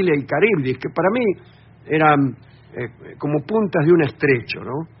Scilla y Caribdis, que para mí eran como puntas de un estrecho,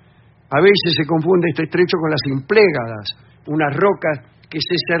 ¿no? A veces se confunde este estrecho con las Implégadas, unas rocas que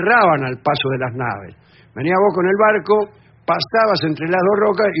se cerraban al paso de las naves. Venía vos con el barco, pasabas entre las dos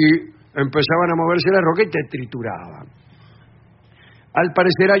rocas y empezaban a moverse las rocas y te trituraban. Al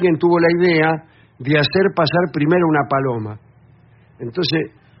parecer alguien tuvo la idea de hacer pasar primero una paloma.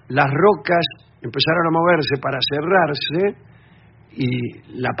 Entonces las rocas empezaron a moverse para cerrarse y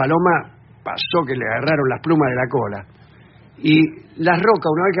la paloma pasó que le agarraron las plumas de la cola. Y las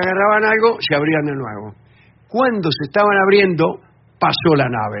rocas, una vez que agarraban algo, se abrían de nuevo. Cuando se estaban abriendo, pasó la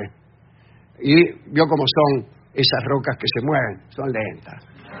nave. Y vio cómo son esas rocas que se mueven. Son lentas.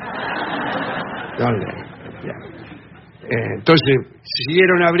 Son lentas. Bien. Entonces,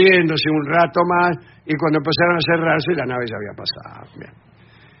 siguieron abriéndose un rato más y cuando empezaron a cerrarse, la nave ya había pasado. Bien.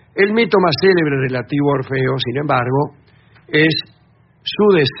 El mito más célebre relativo a Orfeo, sin embargo, es su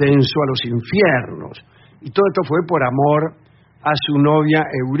descenso a los infiernos. Y todo esto fue por amor a su novia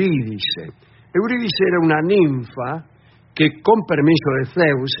Eurídice. Eurídice era una ninfa que, con permiso de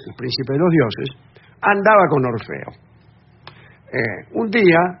Zeus, el príncipe de los dioses, andaba con Orfeo. Un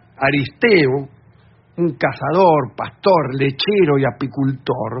día, Aristeo, un cazador, pastor, lechero y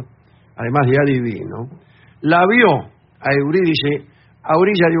apicultor, además de adivino, la vio a Eurídice a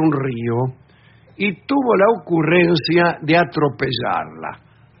orilla de un río y tuvo la ocurrencia de atropellarla.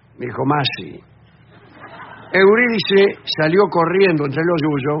 Dijo, más sí. Eurídice salió corriendo entre los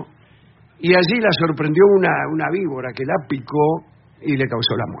yuyos y allí la sorprendió una víbora que la picó y le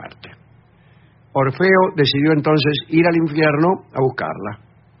causó la muerte. Orfeo decidió entonces ir al infierno a buscarla.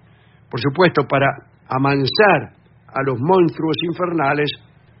 Por supuesto, para amansar a los monstruos infernales,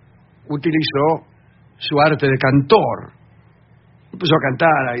 utilizó su arte de cantor. Empezó a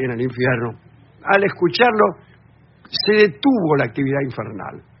cantar ahí en el infierno. Al escucharlo, se detuvo la actividad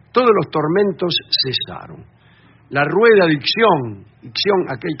infernal. Todos los tormentos cesaron. La rueda de Icción,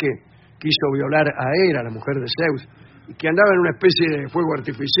 aquel que quiso violar a Hera, la mujer de Zeus, y que andaba en una especie de fuego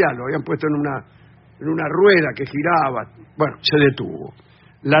artificial, lo habían puesto en una rueda que giraba. Bueno, se detuvo.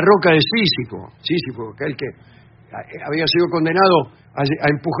 La roca de Sísifo, aquel que había sido condenado a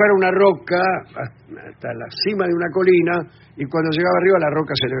empujar una roca hasta la cima de una colina, y cuando llegaba arriba la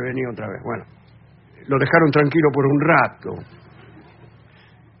roca se le venía otra vez. Bueno, lo dejaron tranquilo por un rato.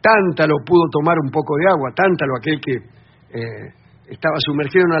 Tántalo pudo tomar un poco de agua, Tántalo, aquel que estaba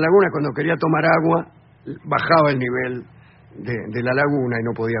sumergido en una laguna, cuando quería tomar agua bajaba el nivel de la laguna y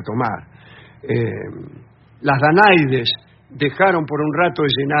no podía tomar. Las Danaides dejaron por un rato de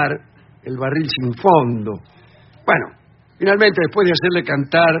llenar el barril sin fondo. Bueno, finalmente, después de hacerle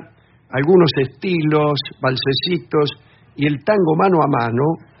cantar algunos estilos, valsecitos y el tango mano a mano,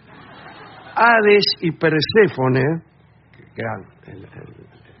 Hades y Perséfone, que eran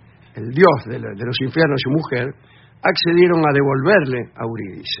el dios de los infiernos y su mujer, accedieron a devolverle a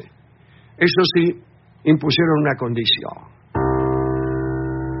Eurídice. Eso sí, impusieron una condición: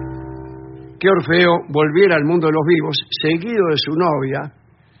 que Orfeo volviera al mundo de los vivos, seguido de su novia,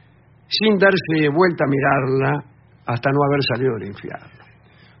 sin darse vuelta a mirarla hasta no haber salido del infierno.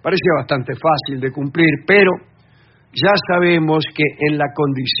 Parecía bastante fácil de cumplir, pero ya sabemos que en la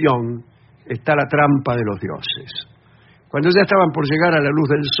condición está la trampa de los dioses. Cuando ya estaban por llegar a la luz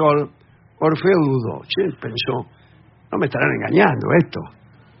del sol, Orfeo dudó. Pensó, no me estarán engañando esto.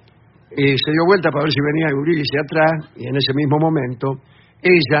 Se dio vuelta para ver si venía Eurídice atrás, y en ese mismo momento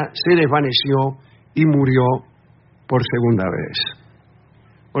ella se desvaneció y murió por segunda vez.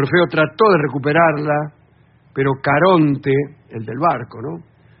 Orfeo trató de recuperarla, pero Caronte, el del barco, ¿no?,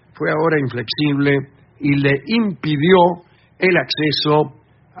 fue ahora inflexible y le impidió el acceso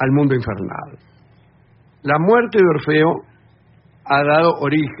al mundo infernal. La muerte de Orfeo ha dado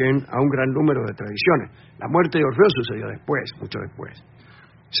origen a un gran número de tradiciones. La muerte de Orfeo sucedió después, mucho después.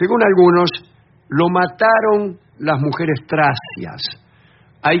 Según algunos, lo mataron las mujeres tracias.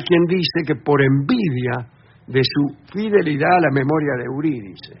 Hay quien dice que por envidia de su fidelidad a la memoria de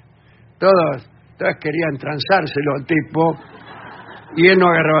Eurídice. Todas querían transárselo al tipo, y él no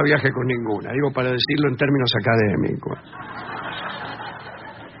agarraba viaje con ninguna, digo para decirlo en términos académicos.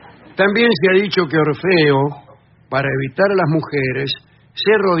 También se ha dicho que Orfeo, para evitar a las mujeres,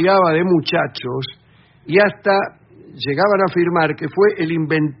 se rodeaba de muchachos y hasta llegaban a afirmar que fue el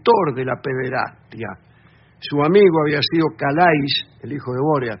inventor de la pederastia. Su amigo había sido Calais, el hijo de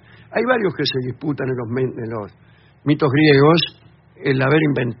Bóreas. Hay varios que se disputan en los mitos griegos el haber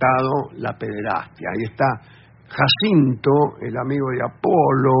inventado la pederastia. Ahí está Jacinto, el amigo de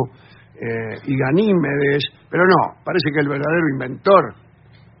Apolo, y Ganímedes, pero no, parece que el verdadero inventor,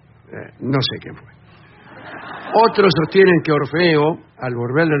 no sé qué fue. Otros sostienen que Orfeo, al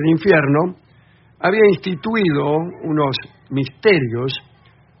volver del infierno, había instituido unos misterios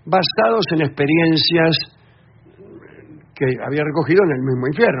basados en experiencias que había recogido en el mismo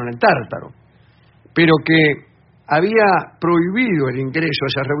infierno, en el Tártaro, pero que había prohibido el ingreso a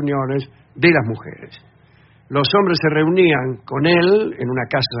esas reuniones de las mujeres. Los hombres se reunían con él en una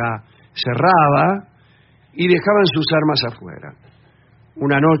casa cerrada y dejaban sus armas afuera.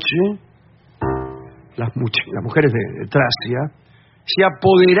 Una noche, las mujeres de Tracia se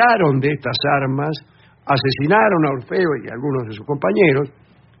apoderaron de estas armas, asesinaron a Orfeo y a algunos de sus compañeros.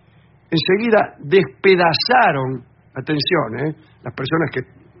 Enseguida despedazaron, atención, las personas que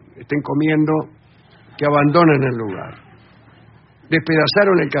estén comiendo, que abandonen el lugar.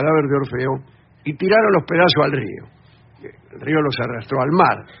 Despedazaron el cadáver de Orfeo y tiraron los pedazos al río. El río los arrastró al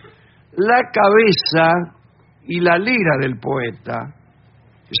mar. La cabeza y la lira del poeta,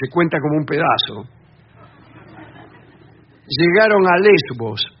 que se cuenta como un pedazo, llegaron a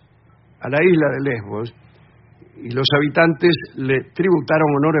Lesbos, a la isla de Lesbos, y los habitantes le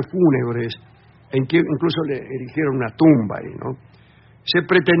tributaron honores fúnebres, en que incluso le erigieron una tumba ahí, ¿no? Se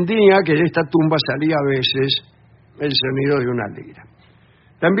pretendía que de esta tumba salía a veces el sonido de una lira.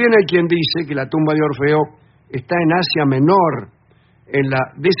 También hay quien dice que la tumba de Orfeo está en Asia Menor, en la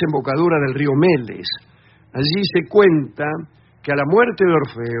desembocadura del río Meles. Allí se cuenta que a la muerte de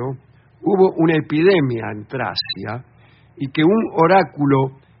Orfeo hubo una epidemia en Tracia y que un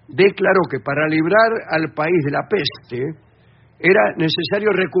oráculo declaró que para librar al país de la peste era necesario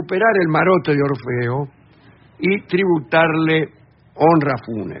recuperar el marote de Orfeo y tributarle honra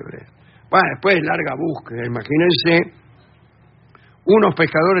fúnebre. Bueno, después de larga búsqueda, imagínense, unos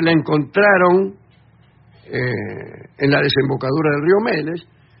pescadores la encontraron en la desembocadura del río Meles,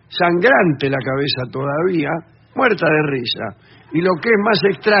 sangrante la cabeza todavía, muerta de risa. Y lo que es más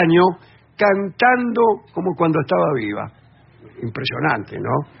extraño, cantando como cuando estaba viva. Impresionante,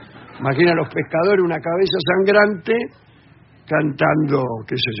 ¿no? Imagina a los pescadores, una cabeza sangrante, cantando,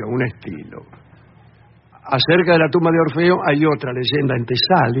 qué sé yo, un estilo. Acerca de la tumba de Orfeo hay otra leyenda en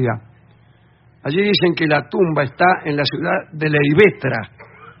Tesalia. Allí dicen que la tumba está en la ciudad de Leibetra.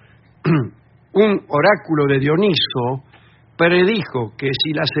 Un oráculo de Dioniso predijo que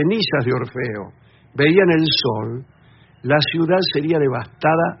si las cenizas de Orfeo veían el sol, la ciudad sería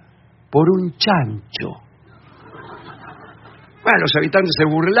devastada por un chancho. Bueno, los habitantes se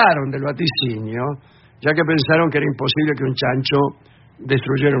burlaron del vaticinio, ya que pensaron que era imposible que un chancho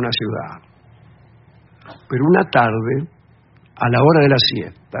destruyera una ciudad. Pero una tarde, a la hora de la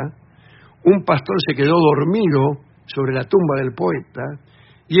siesta, un pastor se quedó dormido sobre la tumba del poeta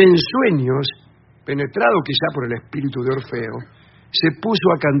y en sueños, penetrado quizá por el espíritu de Orfeo, se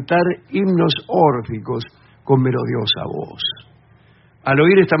puso a cantar himnos órficos con melodiosa voz. Al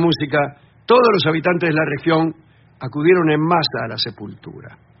oír esta música, todos los habitantes de la región acudieron en masa a la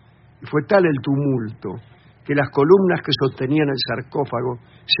sepultura. Y fue tal el tumulto que las columnas que sostenían el sarcófago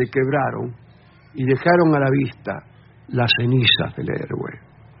se quebraron y dejaron a la vista las cenizas del héroe.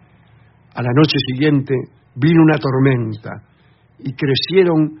 A la noche siguiente vino una tormenta y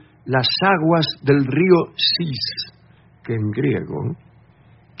crecieron las aguas del río Sis, que en griego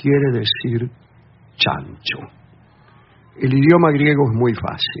quiere decir chancho. El idioma griego es muy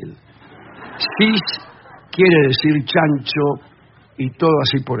fácil. Sis quiere decir chancho y todo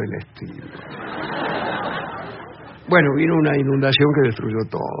así por el estilo. Bueno, vino una inundación que destruyó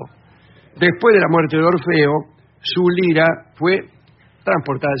todo. Después de la muerte de Orfeo, su lira fue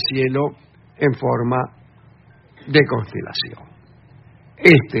transportada al cielo en forma de constelación.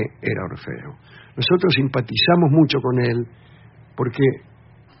 Este era Orfeo. Nosotros simpatizamos mucho con él porque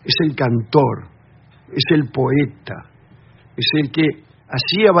es el cantor, es el poeta, es el que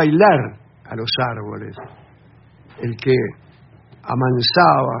hacía bailar a los árboles, el que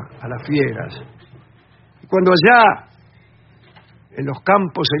amansaba a las fieras. Y cuando allá, en los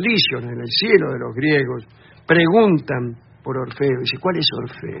campos elíseos, en el cielo de los griegos, preguntan por Orfeo, dice, ¿cuál es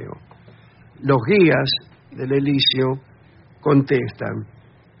Orfeo? Los guías del Elíseo contestan,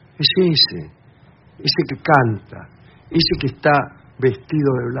 es ese que canta, ese que está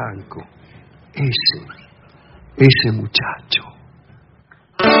vestido de blanco, ese muchacho.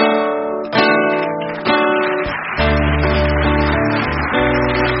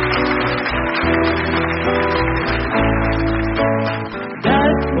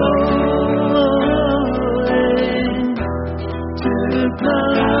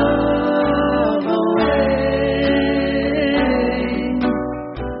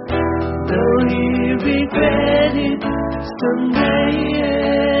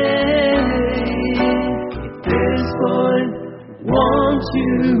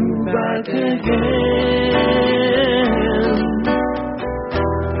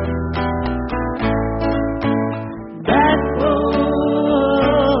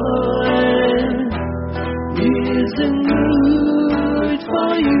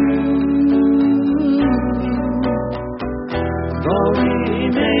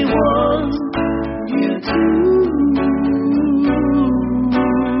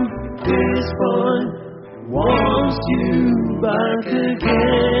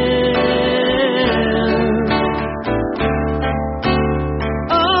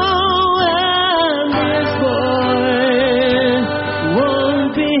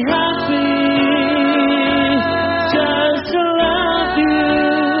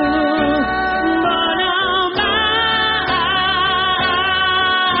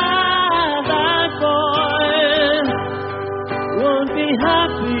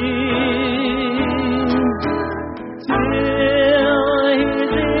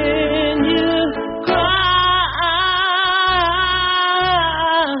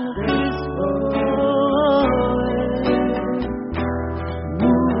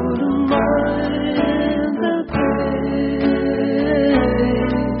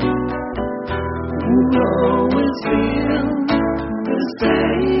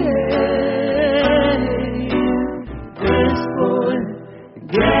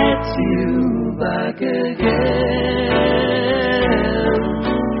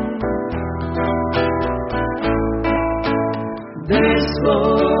 This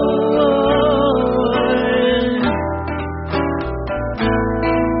boy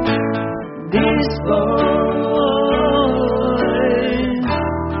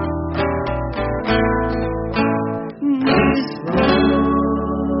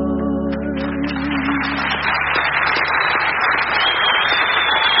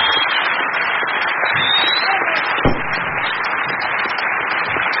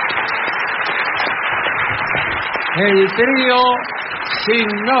El trío sin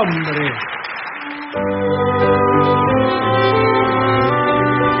nombre.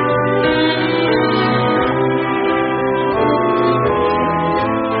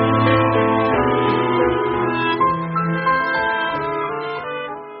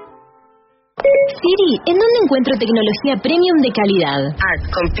 Siri, ¿en dónde encuentro tecnología premium de calidad? Art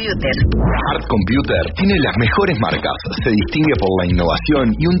Computer. Art Computer tiene las mejores marcas, se distingue por la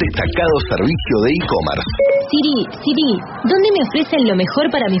innovación y un destacado servicio de e-commerce. Siri, ¿dónde me ofrecen lo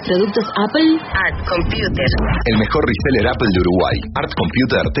mejor para mis productos Apple? Art Computer. El mejor reseller Apple de Uruguay. Art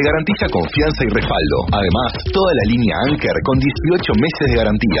Computer te garantiza confianza y respaldo. Además, toda la línea Anker con 18 meses de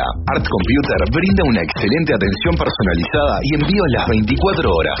garantía. Art Computer brinda una excelente atención personalizada y envíos las 24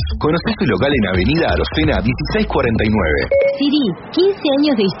 horas. Conoce su local en Avenida Arocena 1649. Siri, 15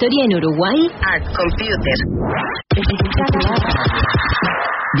 años de historia en Uruguay. Art Computer.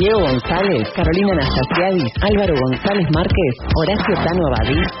 Diego González, Carolina Anastasiadis, Álvaro González Márquez, Horacio Tano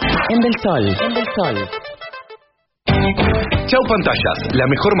Abadí, en Del Sol. Chau Pantallas, la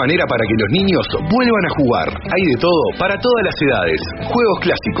mejor manera para que los niños vuelvan a jugar. Hay de todo, para todas las edades. Juegos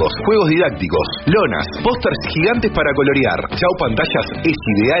clásicos, juegos didácticos, lonas, pósters gigantes para colorear. Chau Pantallas es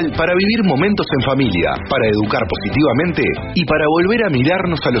ideal para vivir momentos en familia, para educar positivamente y para volver a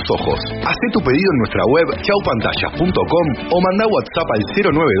mirarnos a los ojos. Hacé tu pedido en nuestra web chaupantallas.com o manda WhatsApp al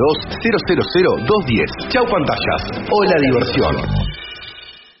 092-000-210. Chau Pantallas, o la diversión.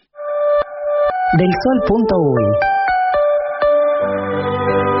 Delsol.uy.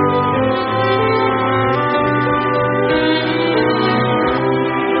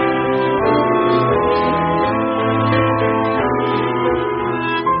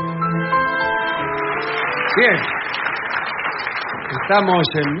 Bien, estamos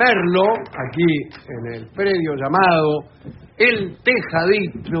en Merlo, aquí en el predio llamado El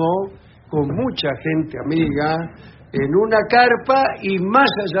Tejadito, con mucha gente amiga, en una carpa y más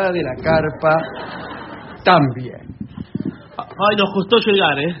allá de la carpa también. Ay, nos costó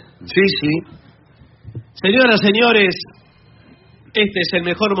llegar, ¿eh? Sí. Señoras, señores, este es el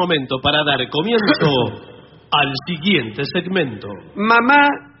mejor momento para dar comienzo al siguiente segmento. Mamá,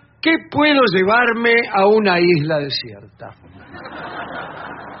 ¿qué puedo llevarme a una isla desierta?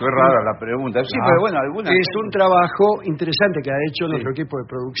 Qué rara la pregunta. Sí, pero bueno, alguna. Es un trabajo interesante que ha hecho nuestro equipo de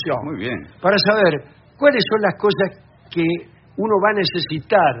producción. Muy bien. Para saber cuáles son las cosas que uno va a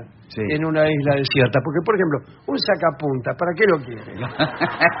necesitar en una isla desierta. Porque, por ejemplo, un sacapunta, ¿para qué lo quiere?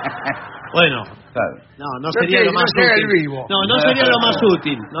 Bueno, claro. no sería lo más útil. Vivo. No sería lo más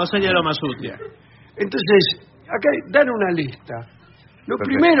útil. No sería lo más útil. Entonces, acá dan una lista. Lo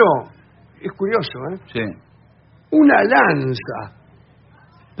primero, es curioso, ¿eh? Sí. Una lanza.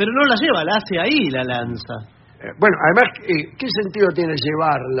 Pero no la lleva, la hace ahí la lanza. Bueno, además, ¿qué sentido tiene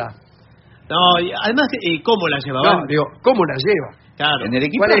llevarla? No, y además, ¿cómo la lleva? No, digo, ¿cómo la lleva? Claro. En el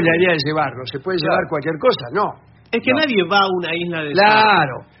equipo. ¿Cuál es la idea de llevarlo? ¿Se puede llevar cualquier cosa? No. Es que nadie va a una isla de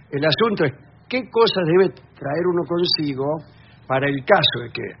Claro. El asunto es, ¿qué cosas debe traer uno consigo para el caso de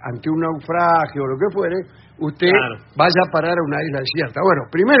que ante un naufragio o lo que fuere, usted vaya a parar a una isla desierta? Bueno,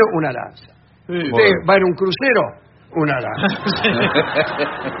 primero una lanza. Sí, usted va en un crucero, una lanza.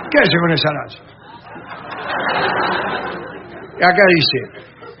 ¿Qué hace con esa lanza? Acá dice,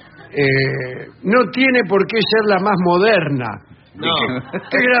 no tiene por qué ser la más moderna. No.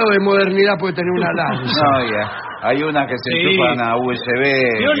 ¿Qué grado de modernidad puede tener una lanza? No, ya. Hay unas que se enchufan a USB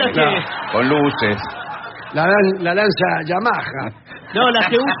con luces. La lanza Yamaha. No, las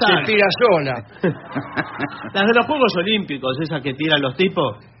que usan. Se tira sola. Las de los Juegos Olímpicos, esas que tiran los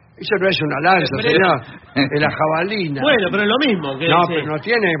tipos. Eso no es una lanza, señor. Es la jabalina. Bueno, pero es lo mismo. Que no, pero no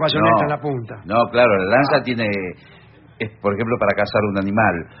tiene bayoneta en la punta. No, claro, la lanza tiene, por ejemplo, para cazar un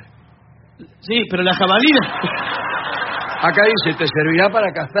animal. Sí, pero la jabalina... Acá dice, te servirá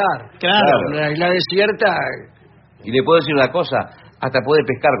para cazar. Claro. En la isla desierta... Y le puedo decir una cosa, hasta puede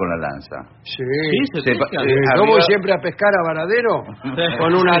pescar con la lanza. Sí. se pesca. Yo voy siempre a pescar a Varadero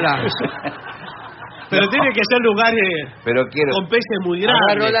con una lanza. Pero tiene que ser lugares con peces muy grandes.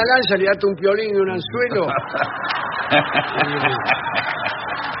 Agarro la lanza, le dato un piolín y un anzuelo.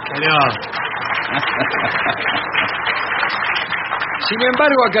 Sin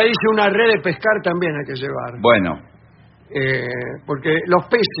embargo, acá dice una red de pescar también hay que llevar. Bueno. Porque los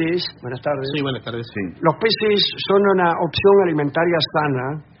peces... Buenas tardes. Sí, buenas tardes. Sí. Los peces son una opción alimentaria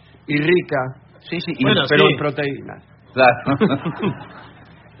sana y rica Sí, sí. Bueno, pero en proteínas. Claro.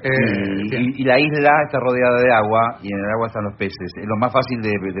 Y la isla está rodeada de agua y en el agua están los peces. Es lo más fácil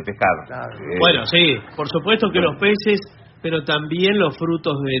de pescar. Claro. Bueno, sí, por supuesto que los peces, pero también los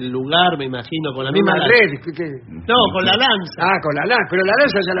frutos del lugar, me imagino, con la misma red. No, con la lanza. Ah, con la lanza. Pero la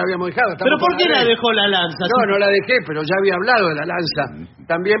lanza ya la habíamos dejado. ¿Pero por qué la dejó la lanza? No la dejé, pero ya había hablado de la lanza.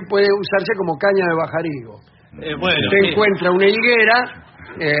 También puede usarse como caña de bajar higo. Bueno, usted encuentra una higuera,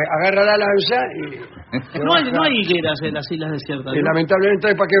 agarra la lanza y... No hay higueras en las islas desiertas. Y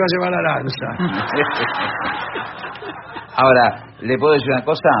lamentablemente, ¿para qué va a llevar la lanza? Ahora, ¿le puedo decir una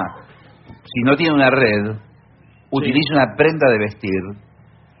cosa? Si no tiene una red, utilice una prenda de vestir.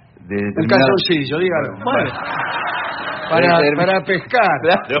 Un calzoncillo, dígalo. Bueno. Para pescar.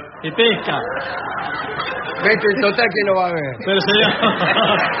 Claro. Y pesca. Vete el total que no va a ver. Pero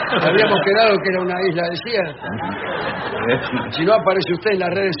habíamos quedado que era una isla desierta. Si no aparece usted en las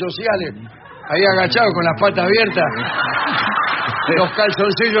redes sociales, ahí agachado con las patas abiertas, los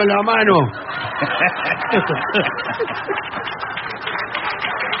calzoncillos en la mano.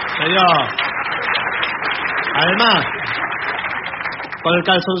 Señor, además, con el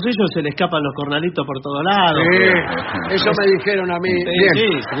calzoncillo se le escapan los cornalitos por todos lados. Sí, eso me dijeron a mí. Bien.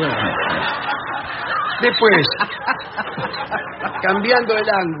 Sí, señor. Después, cambiando el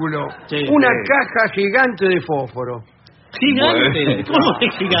ángulo, una caja gigante de fósforo. ¿Gigante? Bueno. ¿Cómo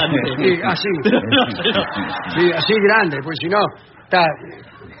es gigante? Sí, así. Sí, así grande, pues si no, está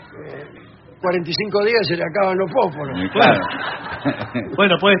 45 días se le acaban los fósforos. Claro.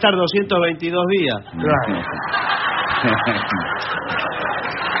 Bueno, puede estar 222 días. Claro.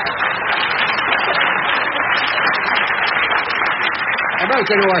 Además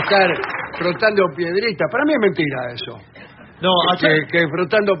usted no va a estar frotando piedritas. Para mí es mentira eso. No, que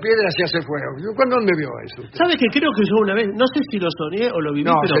frotando piedras se hace fuego. ¿Dónde vio eso usted? ¿Sabe que creo que yo una vez, no sé si lo soñé o lo viví?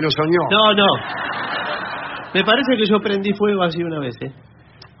 No, pero... se lo soñó. No. Me parece que yo prendí fuego así una vez,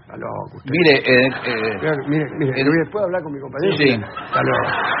 Está loco usted. Mire, ¿puedo hablar con mi compañero? Sí.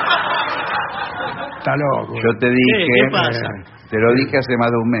 Está loco. Yo te dije... ¿Qué pasa? Te lo dije hace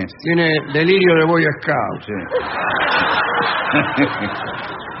más de un mes. Tiene delirio de Boy Scout. Sí.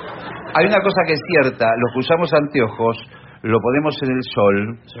 Hay una cosa que es cierta. Los que usamos anteojos lo ponemos en el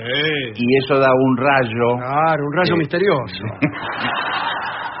sol. Sí. Y eso da un rayo. Claro, un rayo misterioso.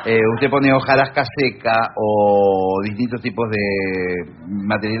 Usted pone hojarasca seca o distintos tipos de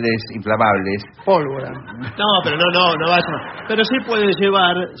materiales inflamables. Pólvora. No, pero no vaya. Pero sí puede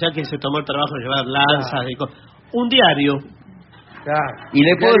llevar, ya que se tomó el trabajo de llevar lanzas y cosas, un diario. Claro. Y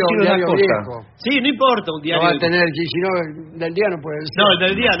le puedo decir una cosa. Viejo. Sí, no importa un diario. No va a tener, si no, del día no puede ser. No, el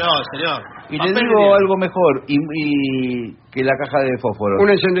del día no, señor. Y le digo algo mejor y que la caja de fósforo.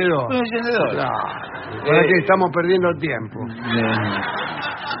 Un encendedor. Un encendedor. Claro. Ahora que estamos perdiendo el tiempo.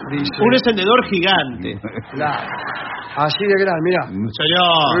 Dice. Un encendedor gigante. Claro. Así de grande, mirá.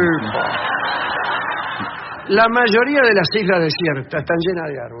 Señor. La mayoría de las islas desiertas están llenas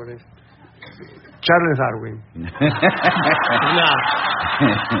de árboles. Charles Darwin.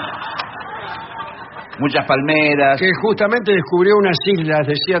 Muchas palmeras. Que justamente descubrió unas islas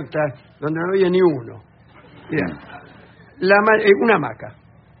desiertas donde no había ni uno. Bien. Una hamaca.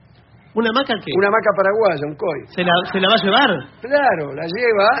 ¿Una hamaca qué? Una hamaca paraguaya, un koi. ¿Se la va a llevar? Claro, la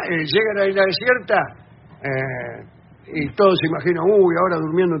lleva, llega a la isla desierta y todos se imaginan, ahora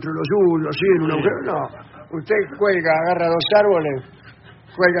durmiendo entre los yulos, sí, en un agujero. No, usted cuelga, agarra dos árboles,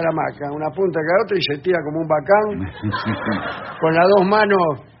 cuelga la hamaca, una punta que otra y se tira como un bacán con las dos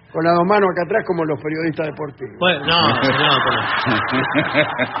manos acá atrás como los periodistas deportivos. Bueno, no.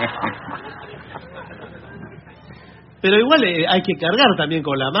 Pero igual hay que cargar también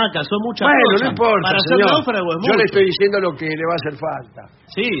con la hamaca, son muchas cosas. Bueno, no importa, para señor. ser náufrago es mucho. Yo le estoy diciendo lo que le va a hacer falta.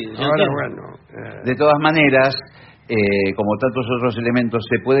 Sí, ahora bueno. De todas maneras, como tantos otros elementos,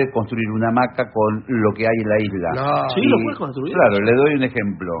 se puede construir una hamaca con lo que hay en la isla. No. Sí, lo puede construir. Claro, le doy un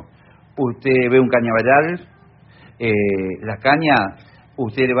ejemplo. Usted ve un cañaveral, las cañas,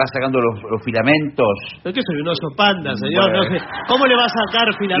 usted le va sacando los filamentos. ¿Pero qué soy un oso panda, señor? Bueno. No sé. ¿Cómo le va a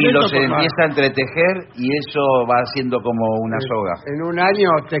sacar filamentos? Y los empieza a entretejer y eso va haciendo como una soga. En un año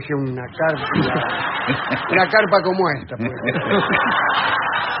teje una carpa como esta. Pues.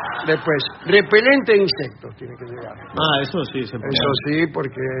 Después, repelente de insectos tiene que llevar. Eso sí. Eso sí,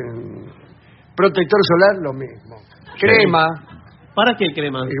 porque protector solar lo mismo. Crema. ¿Para qué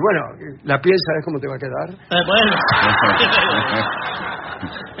crema? Y bueno, la piel, ¿sabes cómo te va a quedar? Bueno.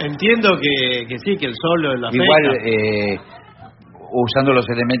 Entiendo que sí, que el sol lo afecta. Igual, usando los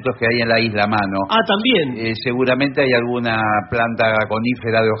elementos que hay en la isla a mano. También. Seguramente hay alguna planta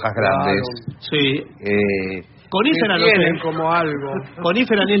conífera de hojas grandes. Sí. ¿Conífera no tienen sé? como algo.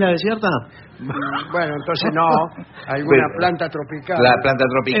 ¿Conífera en isla desierta? Bueno, entonces no. Alguna planta tropical. La planta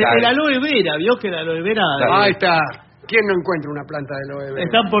tropical. El aloe vera, ¿vio que el aloe vera? Ahí está. ¿Quién no encuentra una planta de aloe vera?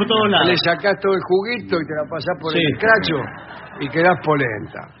 Están por todos lados. Le sacás todo el juguito y te la pasás por el escracho y quedás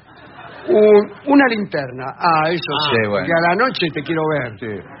polenta. Una linterna. Eso sí. Bueno. Que a la noche te quiero ver.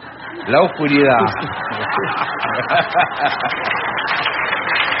 Sí. La oscuridad.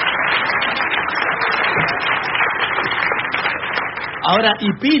 Ahora,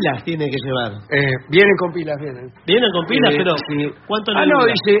 y pilas tiene que llevar. Vienen con pilas, vienen. Vienen con pilas, pero sí. ¿cuánto no,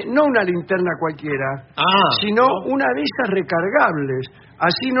 dura? dice, no una linterna cualquiera, sino una de esas recargables.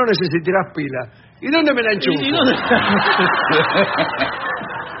 Así no necesitarás pilas. ¿Y dónde me la enchufo? ¿Y dónde?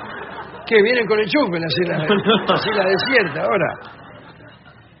 ¿Qué? ¿Vienen con enchufe la isla desierta ahora?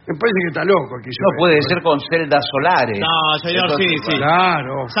 Me parece que está loco aquí. No puede ser con celdas solares. No, señor, entonces, sí.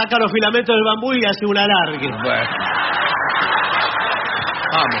 Claro. Saca los filamentos del bambú y hace un alargue. Bueno.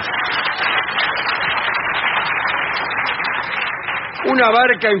 Vamos. Una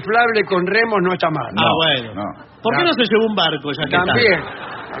barca inflable con remos no está mal. Bueno. No. ¿Por qué no se llevó un barco ya que También.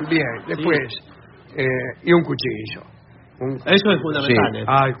 Después, y un cuchillo. Eso es fundamental. Sí.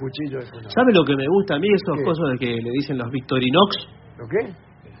 El cuchillo es fundamental. ¿Sabe lo que me gusta a mí? Esos cosas de que le dicen los Victorinox. ¿Lo qué?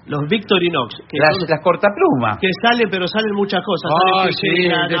 Los Victorinox. Que las cortaplumas. Que salen, pero salen muchas cosas. Sale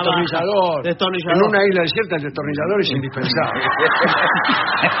tijera, el destornillador. Destornillador. En una isla desierta el destornillador es indispensable.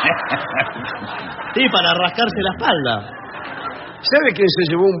 Sí, para rascarse la espalda. ¿Sabe quién se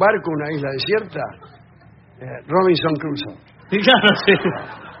llevó un barco a una isla desierta? Robinson Crusoe. Claro, sí.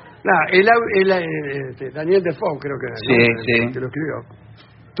 Daniel Defoe, creo que era, sí. que lo escribió.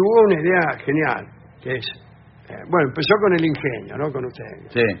 Tuvo una idea genial, que es... empezó con el ingenio, ¿no? Con usted.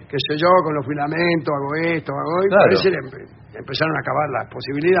 Sí. Qué sé yo, con los filamentos, hago esto, y claro. parece que empezaron a acabar las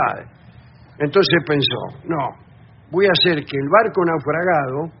posibilidades. Entonces pensó, no, voy a hacer que el barco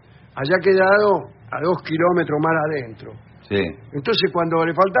naufragado haya quedado a 2 kilómetros más adentro. Sí. Entonces cuando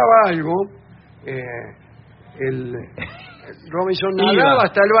le faltaba algo, Robinson nadaba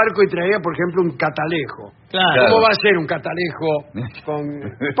hasta el barco y traía, por ejemplo, un catalejo. Claro. ¿Cómo va a ser un catalejo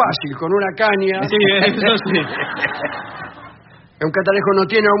fácil, con una caña? Sí, eso sí. Un catalejo no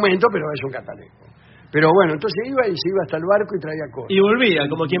tiene aumento, pero es un catalejo. Pero bueno, entonces se iba hasta el barco y traía cosas. Y volvía,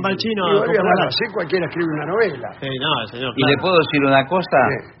 como quien va al chino y a volvía, comprar. así cualquiera escribe una novela. No, señor. Y le puedo decir una cosa,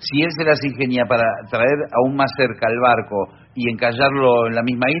 si él se las ingenia para traer aún más cerca el barco y encallarlo en la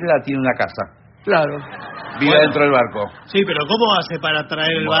misma isla, tiene una casa. Claro. Vive dentro del barco. Sí, pero ¿cómo hace para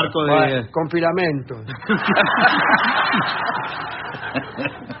traer el barco de...? Con filamentos.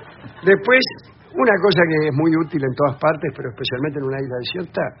 Después, una cosa que es muy útil en todas partes, pero especialmente en una isla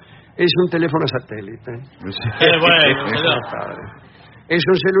desierta, es un teléfono satélite. Bueno, es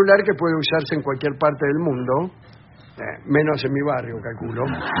un celular que puede usarse en cualquier parte del mundo, menos en mi barrio, calculo.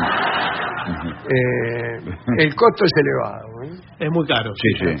 El costo es elevado. Es muy caro. Sí.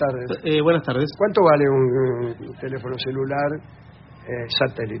 Buenas tardes. Buenas tardes. ¿Cuánto vale un teléfono celular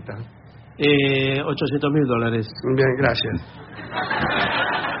satélite? $800,000. Bien, gracias.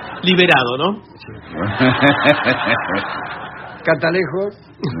 Liberado, ¿no? Sí. Catalejo.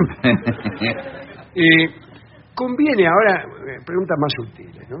 Y conviene ahora, preguntas más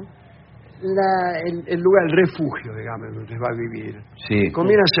sutiles, ¿no? El lugar, el refugio, digamos, donde va a vivir. Sí.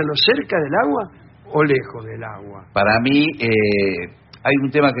 ¿Conviene hacerlo cerca del agua o lejos del agua? Para mí hay un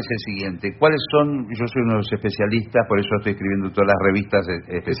tema que es el siguiente. ¿Cuáles son? Yo soy uno de los especialistas, por eso estoy escribiendo todas las revistas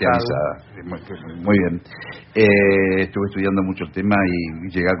especializadas. Muy bien. Estuve estudiando mucho el tema y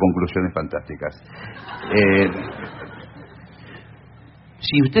llegué a conclusiones fantásticas.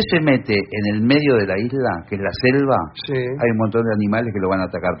 Si usted se mete en el medio de la isla, que es la selva, hay un montón de animales que lo van a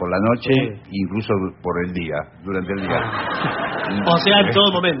atacar por la noche, incluso por el día, durante el día. O sea, en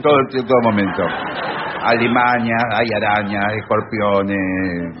todo momento. En todo momento. Alimañas, hay arañas,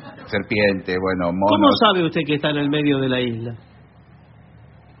 escorpiones, serpientes, bueno, monos. ¿Cómo sabe usted que está en el medio de la isla?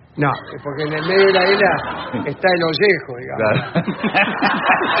 No, porque en el medio de la isla está el ollejo, digamos. Claro.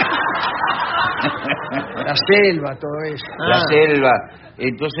 La selva, todo eso. La selva.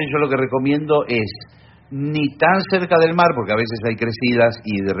 Entonces yo lo que recomiendo es ni tan cerca del mar, porque a veces hay crecidas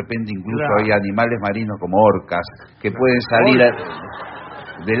y de repente incluso hay animales marinos como orcas que pueden salir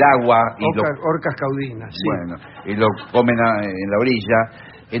del agua y orcas caudinas. Sí. Bueno, y lo comen en la orilla.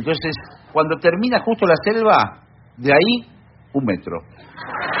 Entonces, cuando termina justo la selva, de ahí 1 metro.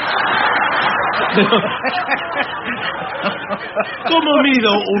 ¿Cómo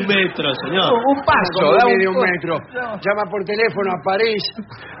mido 1 metro, señor? Un paso. ¿Cómo mide 1 metro? Llama por teléfono a París.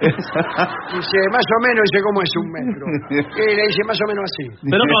 Dice, más o menos, dice, ¿cómo es 1 metro? Y le dice, más o menos así.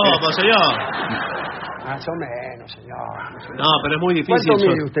 Pero ¿cómo, señor? Más o menos, señor. No, pero es muy difícil. ¿Cuánto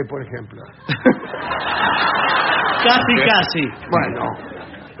mide usted, por ejemplo? Casi. Bueno,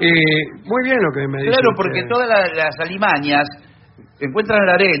 muy bien lo que me dice. Claro, porque todas las alimañas encuentran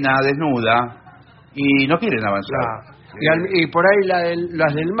la arena desnuda y no quieren avanzar. Claro. Y por ahí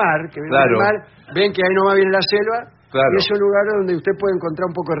las del mar, que viven del mar, ven que ahí nomás viene la selva. Claro. Y es un lugar donde usted puede encontrar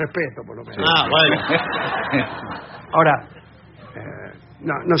un poco de respeto, por lo menos. Bueno. Ahora,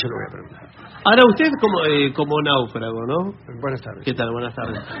 no se lo voy a preguntar. Ahora usted como náufrago, ¿no? Buenas tardes. ¿Qué tal? Buenas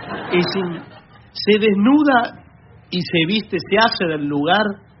tardes. ¿Se desnuda y se viste, se hace del lugar?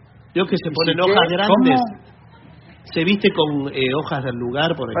 Yo que se ponen hojas grandes. ¿Cómo? ¿Se viste con hojas del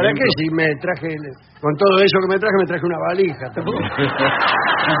lugar, por ejemplo? ¿Para qué? Si me traje, con todo eso que me traje una valija.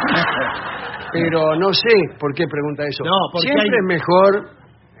 Pero no sé por qué pregunta eso. No, porque siempre es mejor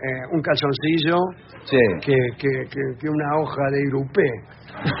un calzoncillo que una hoja de irupé.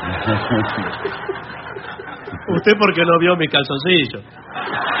 Usted porque no vio mi calzoncillo.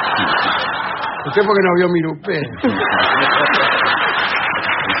 Usted porque no vio mi irupé.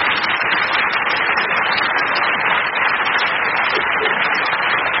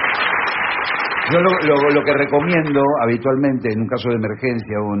 Yo lo que recomiendo habitualmente en un caso de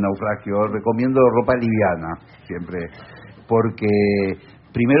emergencia o un naufragio, recomiendo ropa liviana, siempre, porque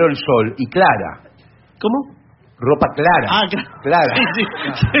primero el sol y clara. ¿Cómo? Ropa clara. Ah, clara.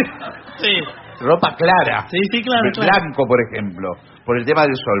 Sí. Ropa clara. Sí, claro. Blanco, por ejemplo, por el tema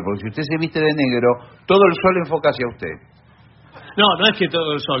del sol, porque si usted se viste de negro, todo el sol enfoca hacia usted. No es que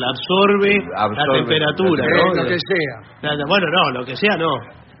todo el sol absorbe la temperatura, ¿no? Lo que sea. Bueno, no, lo que sea no.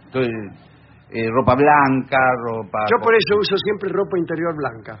 Entonces, ropa blanca, ropa... Yo por eso uso siempre ropa interior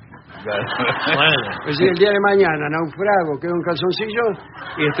blanca. Bueno. Es decir, el día de mañana naufrago, quedo en calzoncillo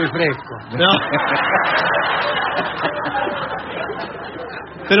y estoy fresco. No.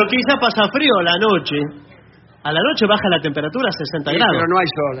 Pero quizá pasa frío a la noche. A la noche baja la temperatura a 60 grados. Pero no hay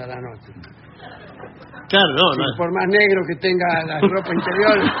sol a la noche. Claro, no. Por más negro que tenga la ropa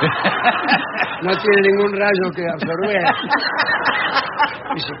interior, no tiene ningún rayo que absorber.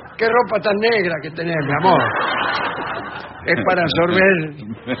 Dice, ¿qué ropa tan negra que tenés, mi amor? Es para absorber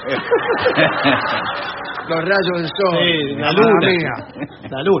los rayos del sol. Sí, la luna.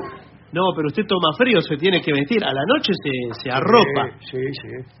 La luna. No, pero usted toma frío, se tiene que vestir. A la noche se arropa. Sí.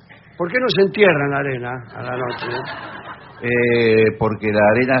 ¿Por qué no se entierra en la arena a la noche? Porque la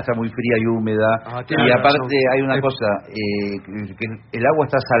arena está muy fría y húmeda. Y aparte hay una cosa, que el agua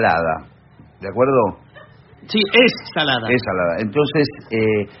está salada. ¿De acuerdo? Sí, es salada. Es salada. Entonces,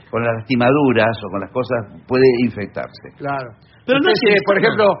 con las lastimaduras o con las cosas puede infectarse. Claro. Pero no es por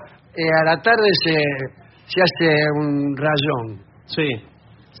ejemplo, a la tarde se hace un rayón. Sí.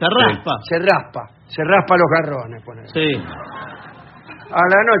 Se raspa. Se raspa los garrones, ponele. Sí. A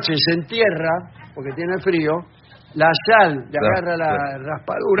la noche se entierra, porque tiene frío, la sal le agarra la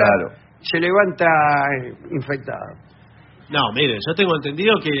raspadura, se levanta infectado. No, mire, yo tengo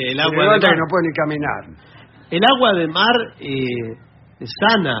entendido que el agua de mar, que no puede ni caminar. El agua de mar es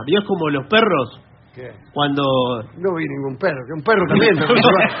sana. ¿Vio como los perros? ¿Qué? Cuando... No vi ningún perro, que un perro también. No.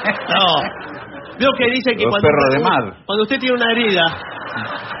 Veo que dicen que cuando usted tiene una herida...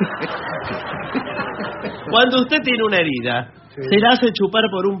 Cuando usted tiene una herida, se la hace chupar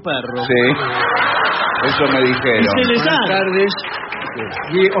por un perro. Sí, eso me dijeron. Y se le Buenas tardes.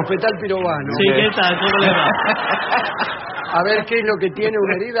 Y Hospital Pirobano. Sí, ¿qué tal? ¿Cómo le va? A ver, ¿qué es lo que tiene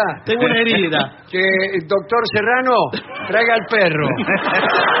una herida? Tengo una herida. Que el doctor Serrano traiga al perro.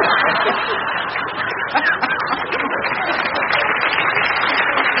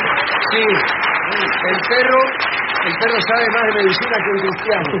 Sí, el perro sabe más de medicina que un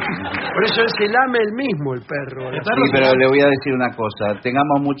cristiano. Por eso él se lame el mismo, el perro. Sí, pero le voy a decir una cosa.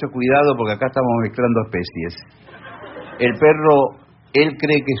 Tengamos mucho cuidado porque acá estamos mezclando especies. El perro, él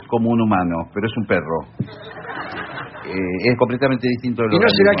cree que es como un humano, pero es un perro. Es completamente distinto de lo ¿Y no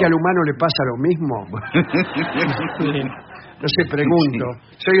será que al humano le pasa lo mismo? No sé, pregunto.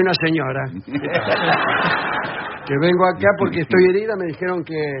 Soy una señora que vengo acá porque estoy herida, me dijeron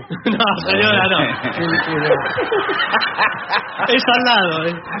que... No, señora, no. Es al lado,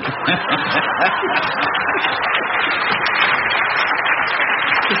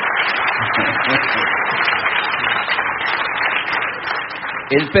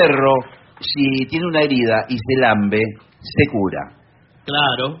 El perro, si tiene una herida y se lambe, se cura.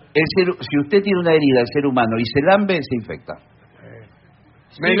 Claro. Si usted tiene una herida, el ser humano, y se lambe, se infecta.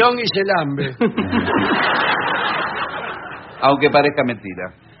 Melón y se lambe. Aunque parezca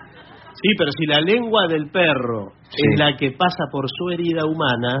mentira. Sí, pero si la lengua del perro es la que pasa por su herida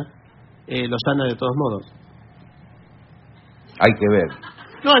humana, lo sana de todos modos. Hay que ver.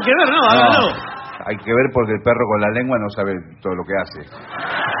 No, hay que ver, no, hágalo. Hay que ver porque el perro con la lengua no sabe todo lo que hace.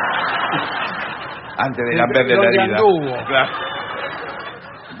 Antes de lamberle la herida. Claro.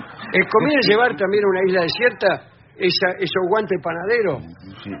 Conviene llevar también a una isla desierta esos guantes panaderos.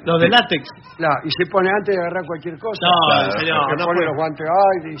 Sí. Los de látex. Claro, y se pone antes de agarrar cualquier cosa. No, claro, señor, se no pone puede. los guantes,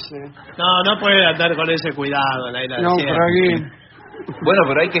 ay, dice. No puede andar con ese cuidado en la isla No, desierta. por aquí. Bueno,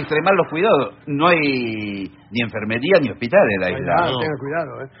 pero hay que extremar los cuidados. No hay ni enfermería ni hospital en la isla. No, tenga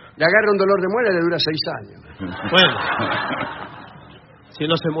cuidado. Le agarra un dolor de muela y le dura 6 años. Bueno, si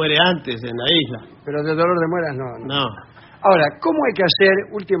no se muere antes en la isla. Pero de dolor de muelas no. No. Ahora, ¿cómo hay que hacer,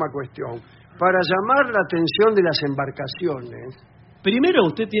 última cuestión, para llamar la atención de las embarcaciones? Primero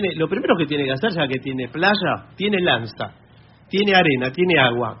lo primero que tiene que hacer, ya que tiene playa, tiene lanza, tiene arena, tiene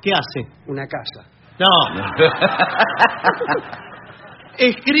agua. ¿Qué hace? Una casa. No.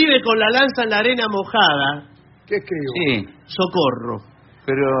 Escribe con la lanza en la arena mojada. ¿Qué escribo? Sí, Socorro.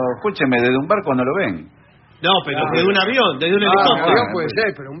 pero escúcheme, desde un barco no lo ven. No, pero desde un avión, desde un helicóptero. Avión puede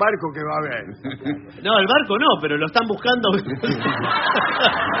ser, pero un barco que va a haber. No, el barco no, pero lo están buscando.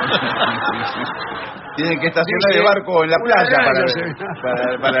 Tienen que estacionar el barco en la playa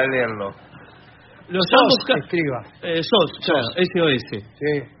para leerlo. Lo están buscando. Escriba. SOS, claro, SOS.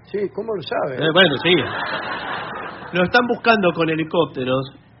 Sí, ¿cómo lo sabe? Bueno, sí. Lo están buscando con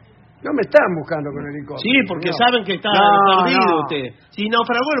helicópteros. No me están buscando con helicóptero. Sí, porque saben que está perdido usted. Si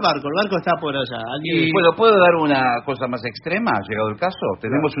naufragó el barco está por allá. ¿Puedo dar una cosa más extrema? Llegado el caso,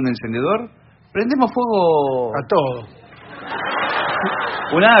 tenemos un encendedor, prendemos fuego a todo.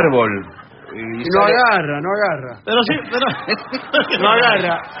 Un árbol. Y no agarra. Pero sí, no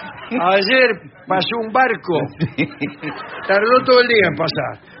agarra. Ayer pasó un barco. Tardó todo el día en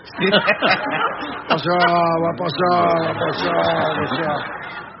pasar. Pasaba.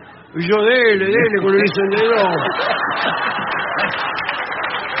 Y yo dele con el encendedor.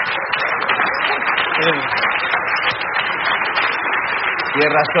 Tiene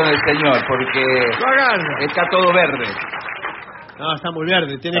razón el señor, porque está todo verde. No, está muy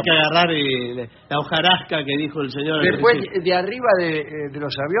verde. Tiene que agarrar la hojarasca que dijo el señor. Después, de arriba de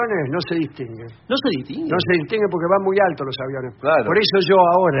los aviones no se distingue. ¿No se distingue? No se distingue porque van muy altos los aviones. Claro. Por eso yo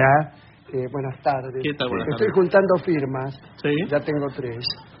ahora, buenas tardes, ¿Qué tal, buenas estoy tardes? juntando firmas. Sí. Ya tengo 3.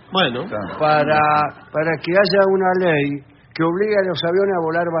 Bueno. Para que haya una ley que obligue a los aviones a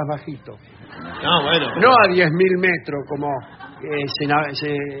volar más bajito. No, bueno. No a 10.000 metros como se anda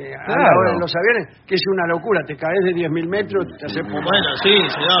ahora en los aviones, que es una locura. Te caes de 10.000 metros, te hace pum. Bueno, sí,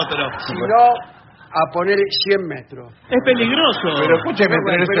 señor, pero... Sino a poner 100 metros. Es peligroso. Pero escúcheme,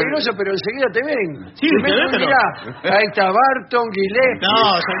 es peligroso, pero enseguida te ven. Sí, te ven, pero... Mirá, ahí está Barton, Gillespie.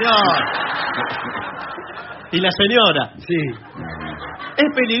 No, señor. Y la señora. Sí. Es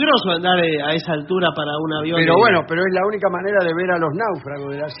peligroso andar a esa altura para un avión. Pero bueno, pero es la única manera de ver a los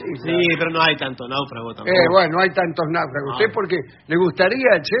náufragos de las islas. Sí, pero no hay tanto náufrago tampoco. Bueno, no hay tantos náufragos. ¿Usted porque le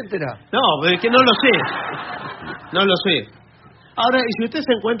gustaría, etcétera? No, es que no lo sé. No lo sé. Ahora, y si usted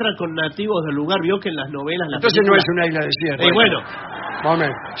se encuentra con nativos del lugar, vio que en las novelas... Entonces no es una isla desierta. Y bueno.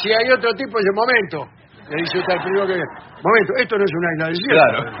 Momento. Si hay otro tipo, dice, momento. Le dice usted al primero que... Momento, esto no es una isla desierta.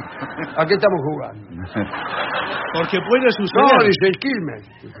 Claro. ¿A qué estamos jugando? Porque puede suceder... No, dice el Quilmes.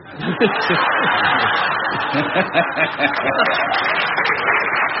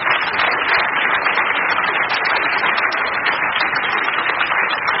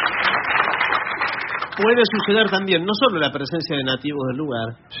 Puede suceder también no solo la presencia de nativos del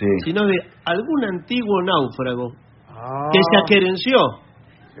lugar, sino de algún antiguo náufrago que se aquerenció.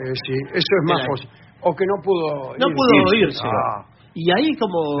 Sí, eso es más posible. O que no pudo irse. Y ahí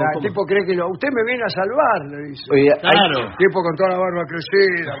como... El tipo cree que usted me viene a salvar, le dice. Oye, claro. El tipo con toda la barba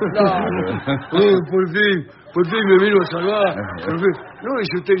crecida. Claro. Por fin me vino a salvar. No,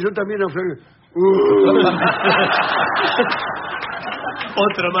 dice usted, yo también naufragué.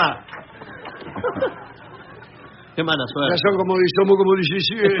 Otro más. Qué mala suerte. Ya somos como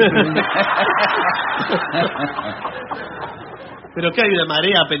 17. Pero que hay una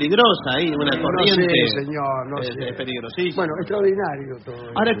marea peligrosa ahí, una corriente. No sé, señor, no sé. Es peligrosísimo. Bueno, extraordinario todo.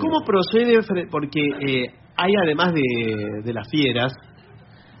 Ahora, ¿cómo procede? Porque hay además de las fieras,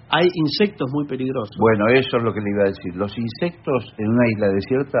 hay insectos muy peligrosos. Bueno, eso es lo que le iba a decir. Los insectos en una isla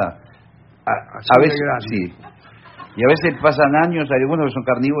desierta, a veces sí. Y a veces pasan años, hay algunos que son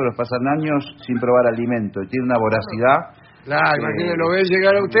carnívoros, pasan años sin probar alimento. Y tienen una voracidad. Claro, imagínate, lo ves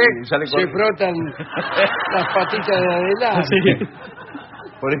llegar a usted, se frotan las patitas de adelante. Sí.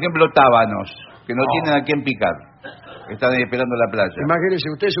 Por ejemplo, tábanos, que no tienen a quién picar. Están ahí esperando la playa. Imagínese,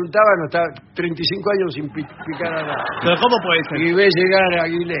 usted es un tábano, está 35 años sin picar a nada. ¿Pero cómo puede ser? Y ve llegar a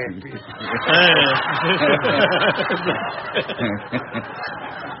Gillespie.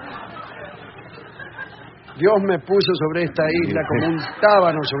 Dios me puso sobre esta isla como un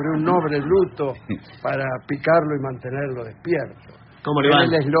tábano sobre un noble luto para picarlo y mantenerlo despierto. ¿Cómo le va? Es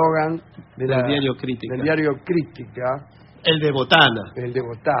el eslogan del diario Crítica. Del diario Crítica. El de Botana. El de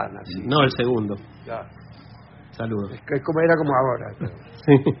Botana, sí. No el segundo. Claro. Saludos. Es como era como ahora.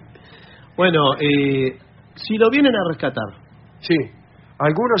 Sí. Bueno, si lo vienen a rescatar. Sí. A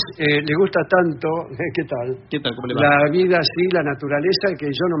algunos les gusta tanto, ¿qué tal? ¿Qué tal? ¿Cómo le va? La vida así, la naturaleza, que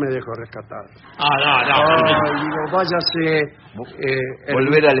yo no me dejo rescatar. No. Digo, váyase...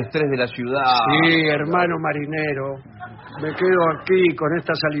 volver al estrés de la ciudad. Sí, hermano marinero. Me quedo aquí con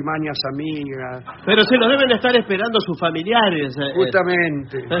estas alimañas amigas. Pero se lo deben estar esperando sus familiares.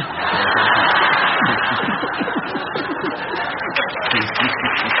 Justamente.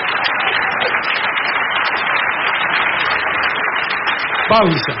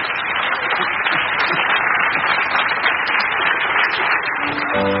 Pausa.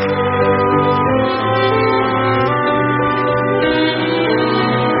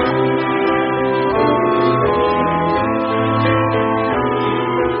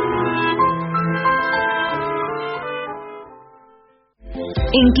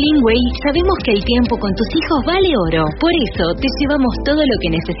 En Cleanway sabemos que el tiempo con tus hijos vale oro. Por eso te llevamos todo lo que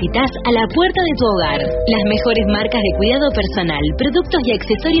necesitas a la puerta de tu hogar. Las mejores marcas de cuidado personal, productos y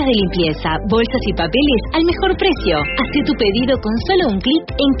accesorios de limpieza, bolsas y papeles al mejor precio. Haz tu pedido con solo un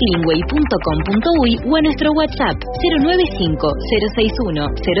clic en cleanway.com.uy o a nuestro WhatsApp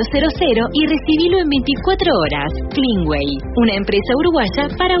 095-061-000 y recibilo en 24 horas. Cleanway, una empresa uruguaya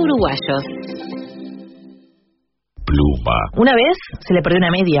para uruguayos. Pluma. Una vez se le perdió una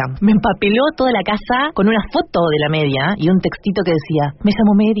media. Me empapeló toda la casa con una foto de la media y un textito que decía: me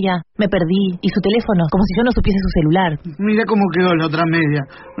llamo Media, me perdí, y su teléfono, como si yo no supiese su celular. Mira cómo quedó la otra media.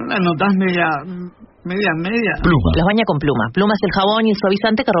 ¿No la notás media? Pluma. Los baña con Pluma. Pluma es el jabón y el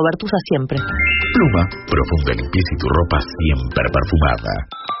suavizante que Roberto usa siempre. Pluma, profunda limpieza y tu ropa siempre perfumada.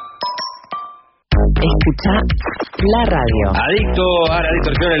 Escucha la radio. Adicto a la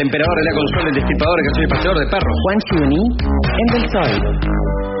distorsión, el emperador de la consola, el destripador, el caso paseador de perros. Juan Chiuni, en Del Sol.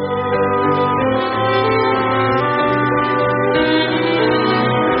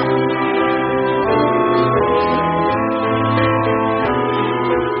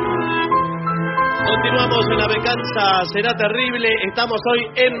 Continuamos en La Venganza Será Terrible. Estamos hoy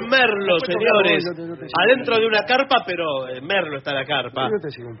en Merlo, señores. Adentro de una carpa, pero en Merlo está la carpa.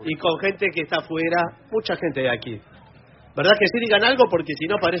 Y con gente que está afuera, mucha gente de aquí. ¿Verdad que sí? Digan algo, porque si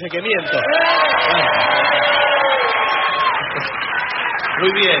no parece que miento.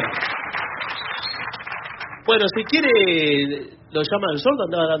 Muy bien. Bueno, si quiere, lo llama el sol,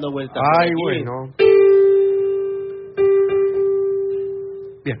 andaba dando vueltas. Ay, bueno.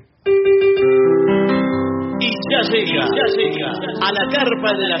 Y ya llega a la carpa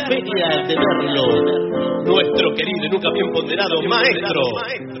de la feria de Merlo nuestro querido y nunca bien ponderado maestro,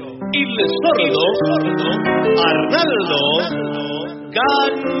 el sordo Arnaldo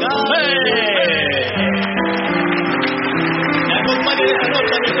Ganfé. Me acompaña esta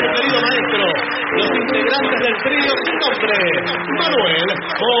noche nuestro querido maestro, los integrantes del trío sin nombre, Manuel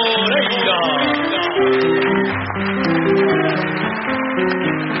Moreira.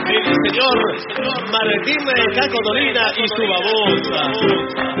 El señor Martín Caco Dolina y su babosa.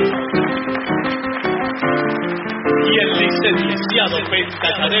 Y el licenciado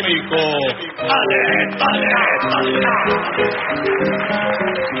pentacadémico Ale.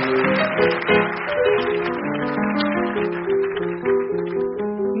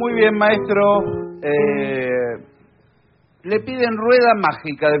 Muy bien, maestro. Le piden rueda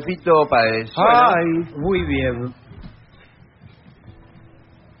mágica de Fito Páez. Ay, muy bien.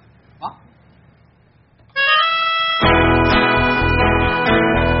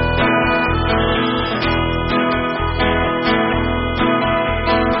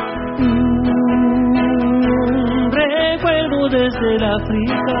 Desde el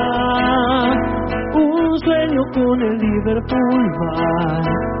África, un sueño con el Liverpool va,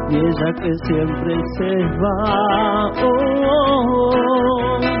 y ella que siempre se va.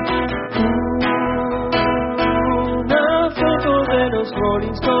 Una foto de los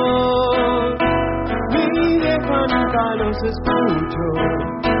Rolling Stones, mi vieja nunca los escucho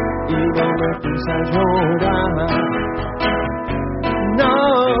y no me puse a llorar. No.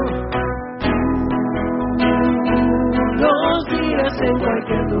 Los días en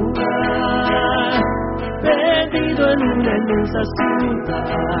cualquier lugar, perdido en una inmensa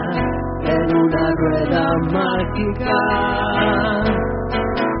ciudad, en una rueda mágica.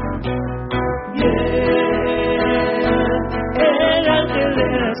 El ángel de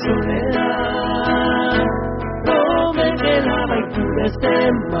la soledad no me quedaba y pude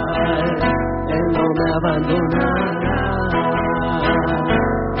estar mal, él no me abandonará.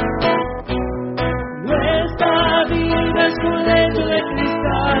 Nuestra vida es un lecho de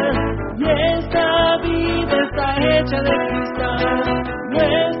cristal y esta vida está hecha de cristal.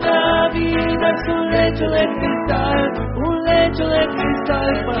 Nuestra vida es un lecho de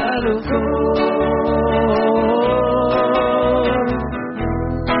cristal para los dos.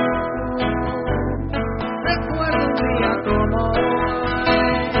 Recuerdo un día como hoy,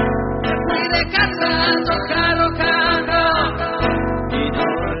 me fui de casa tocando y no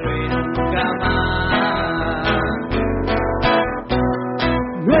volví nunca más.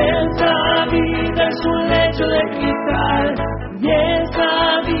 Nuestra vida es un lecho de cristal y esta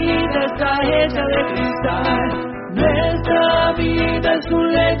vida está hecha de cristal. Nuestra vida es un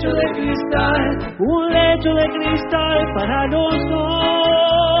lecho de cristal para los dos.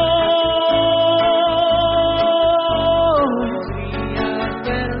 Podrías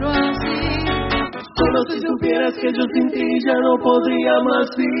verlo así, solo si supieras que yo sin ti ya no podría más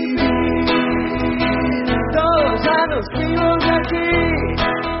vivir. Todos ya nos fuimos de aquí,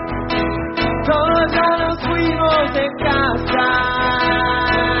 todos ya nos fuimos de casa.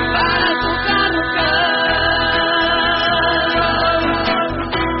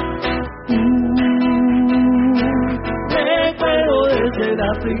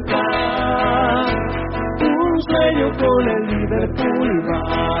 África, un sueño con el Liverpool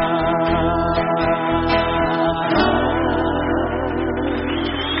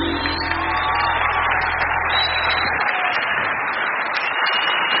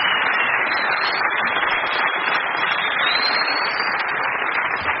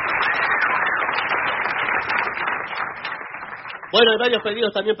Bueno, hay varios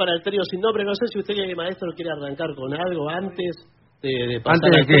pedidos también para el trío sin nombre. No sé si usted, maestro, quiere arrancar con algo antes de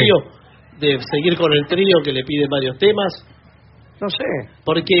pasar al trío, de seguir con el trío que le piden varios temas. No sé.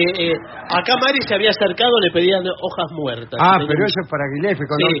 Porque acá Mari se había acercado, le pedían hojas muertas. Pero eso es para Guilefe.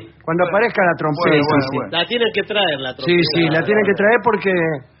 Cuando aparezca la trompeta. La tienen que traer, la trompeta. Sí, la tienen que traer porque...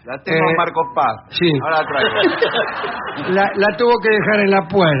 La tengo Marco Paz. Sí. Ahora la traigo. la tuvo que dejar en la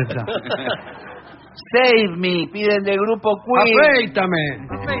puerta. Save Me, piden del grupo Queen. Afeítame.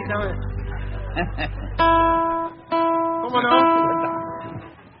 ¿Cómo no?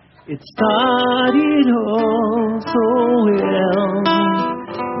 It started all so well.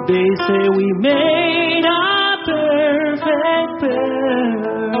 They say we made a perfect pair.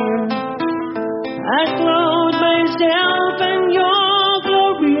 I clothed myself in your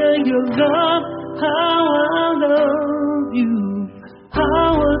glory and your love. How I love you,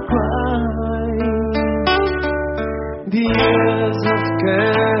 how I cry. The years of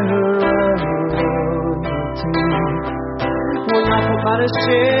carelessity will not provide a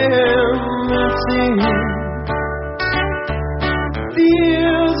shame and sin. The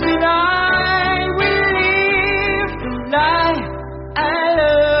years that I will live to lie, I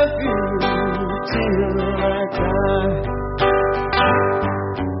love you till I die.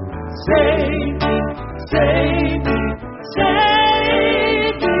 Save me, save me,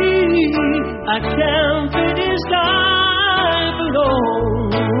 save me. I can't fit this life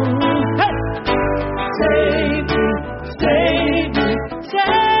alone. Hey! Save me, save me,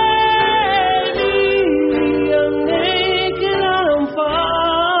 save me. I'm naked and I'm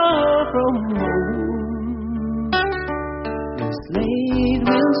far from home. This blade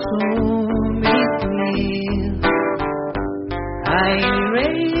will soon be clear. I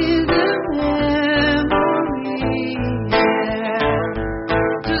erase the memory,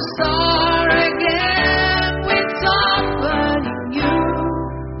 to start again with somebody new.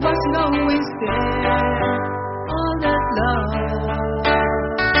 Wasn't always there, all that love.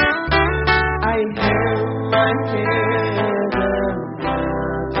 I held my head and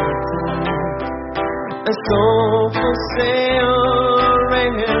a soul for sale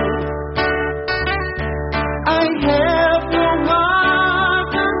ran. I have no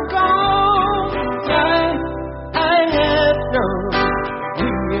heart and gold. I have no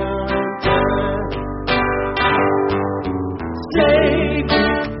real time. Save me,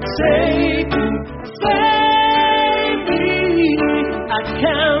 save me, save me. I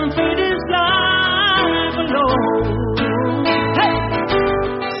can't fit this life alone. Hey!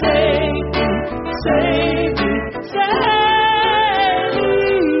 Save me, save me, save me.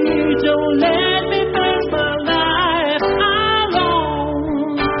 Don't let me face my life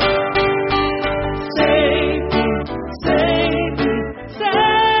alone. Save me, save me,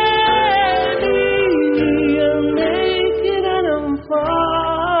 save me. I'm naked and I'm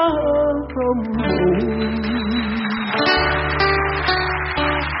far from home.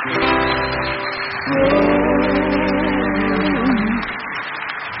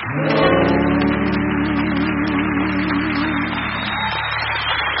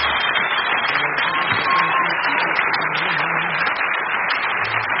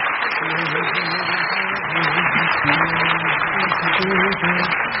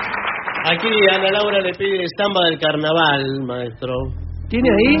 Aquí Ana Laura le pide samba del carnaval, maestro. ¿Tiene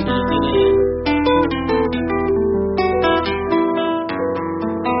ahí?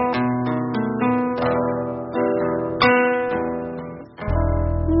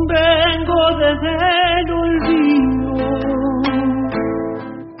 Vengo desde el olvido,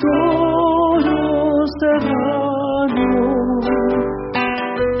 todo serrano,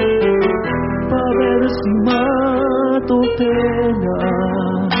 para ver si mato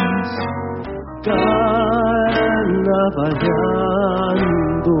penas,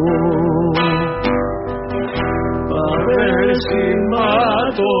 carnavalando, para ver si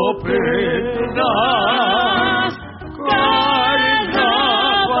mato penas,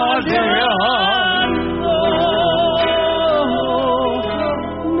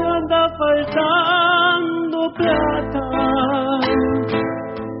 me anda faltando plata,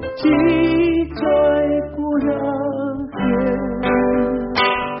 chica y coraje,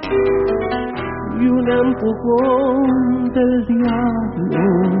 y un empujón del diablo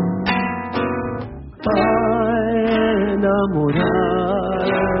para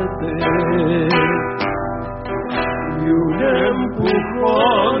enamorarte. Y un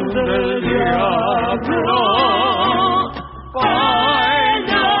empujón del diablo para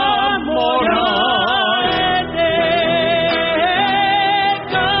enamorarte.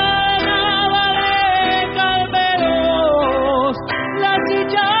 Carnavales calmeros, la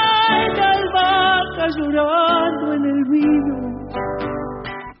silla y la albahaca llorando en el vino,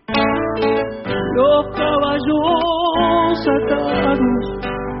 los caballos atados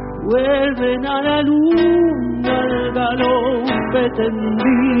vuelven a la luna al galope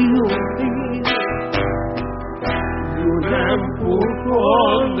tendido, y un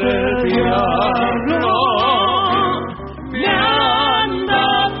empujón del diablo me anda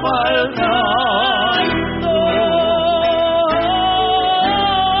faltando.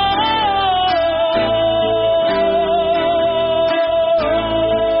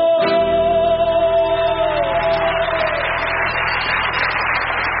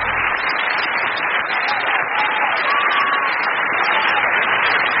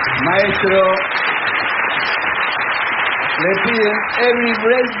 Maestro, le piden Every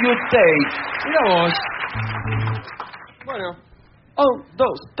Breath You Take. Mira vos. Bueno, 1,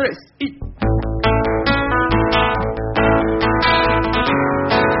 2, 3 y...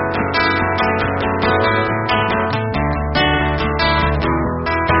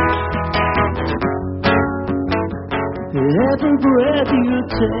 Every breath you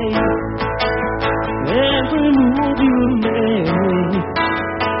take, every move you make,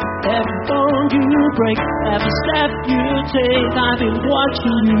 every bone you break, every step you take, I've been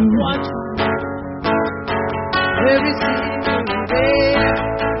watching you. Every single day,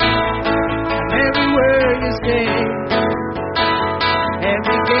 every word you say,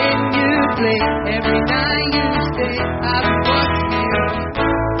 every game you play, every night you stay, I've been watching you.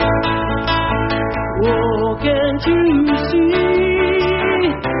 Oh, can't you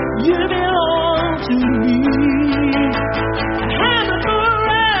see, you belong to me.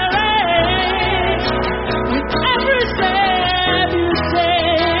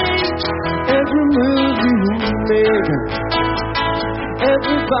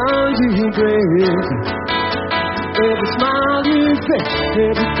 Every bound you break, every smile you take,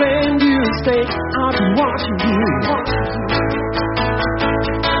 every friend you stay, I'll be watching you.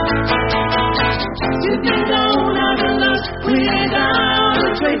 If you don't have a look without a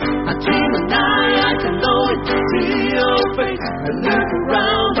trace, I dream at night, I can know it, see your face. I look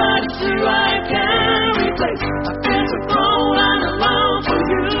around, but it's you I can't replace. I feel so cold, I'm alone for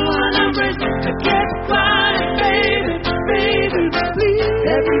you, and I'm ready to get quiet, baby, baby, please.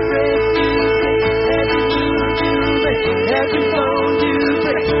 Every breath you take, every bone you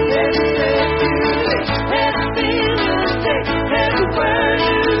break, every step you take, every thing you take, every word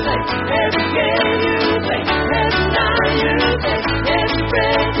you say, every game you play, every night you take, every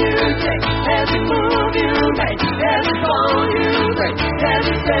breath you take, every move you make, every bone you break,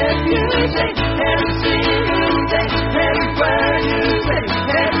 every step you take, every thing you take, every word you say,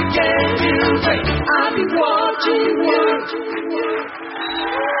 every game you play, I'll be watching you.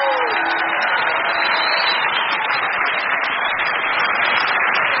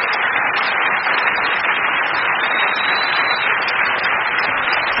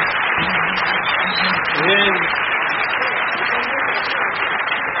 Bien.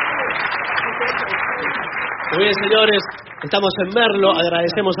 Muy bien, señores, estamos en Merlo.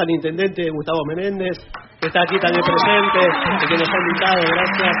 Agradecemos al intendente Gustavo Menéndez, que está aquí también presente, y que nos ha invitado.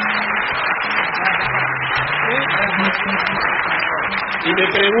 Gracias. Y me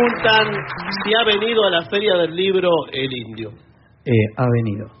preguntan si ha venido a la Feria del Libro el Indio. ha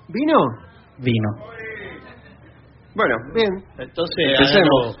venido. ¿Vino? Vino. Bueno, bien. Entonces,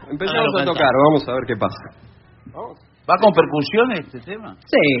 Empecemos a tocar, vamos a ver qué pasa. ¿Va con percusión este tema?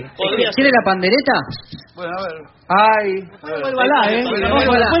 Sí. ¿Quiere la pandereta? Bueno, a ver. Ay. Vuélvala,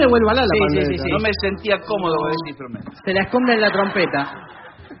 Después vuélvala la pandereta. Sí. No me sentía cómodo con ese instrumento. Se la esconde en la trompeta.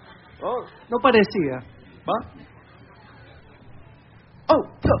 No parecía. ¿Va? 1,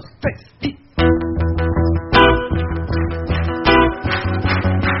 2, 3 y...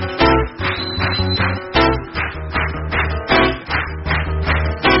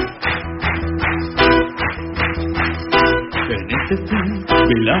 En este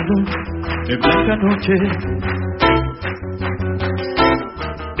velado de blanca noche,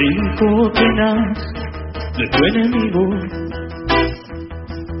 hijo tenaz de tu enemigo,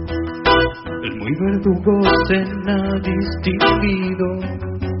 el muy verdugo cena distinguido.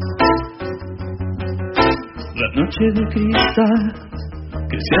 La noche de cristal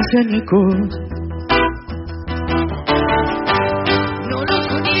que se hace añicos.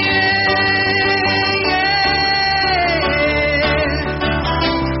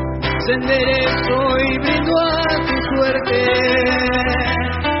 Enderezo y brindo a tu suerte.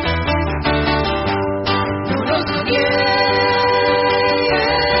 No lo soñé.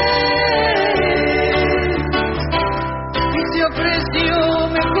 Y se ofreció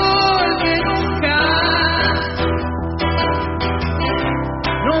mejor que nunca.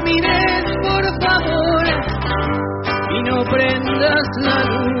 No mires por favor y no prendas la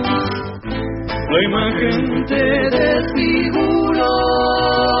luz. La imagen te desfiguró.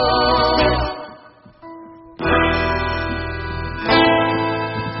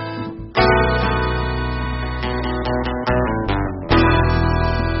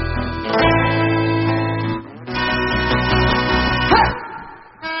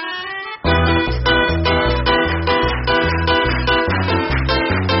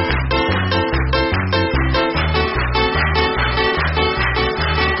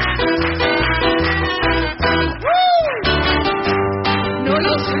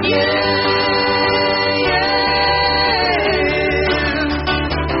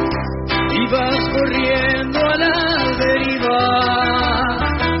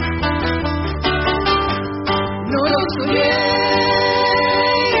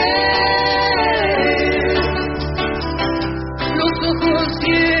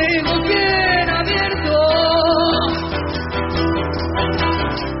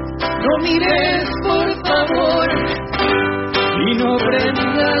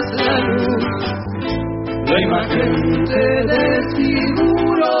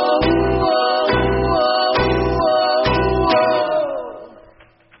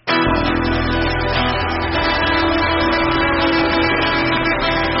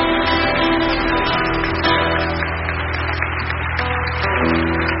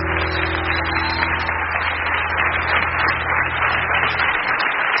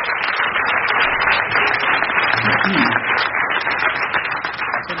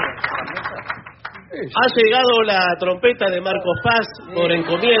 Ha llegado la trompeta de Marcos Paz por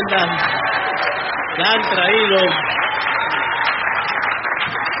encomienda. La han traído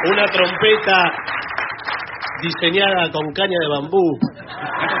una trompeta diseñada con caña de bambú.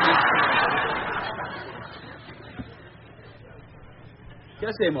 ¿Qué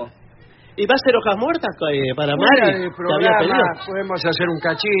hacemos? ¿Y va a ser hojas muertas para Mari? Que había pedido. Podemos hacer un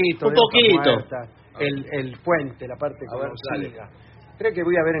cachito. Un poquito. El puente, la parte conocida. Creo que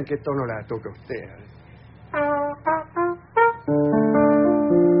voy a ver en qué tono la toca usted.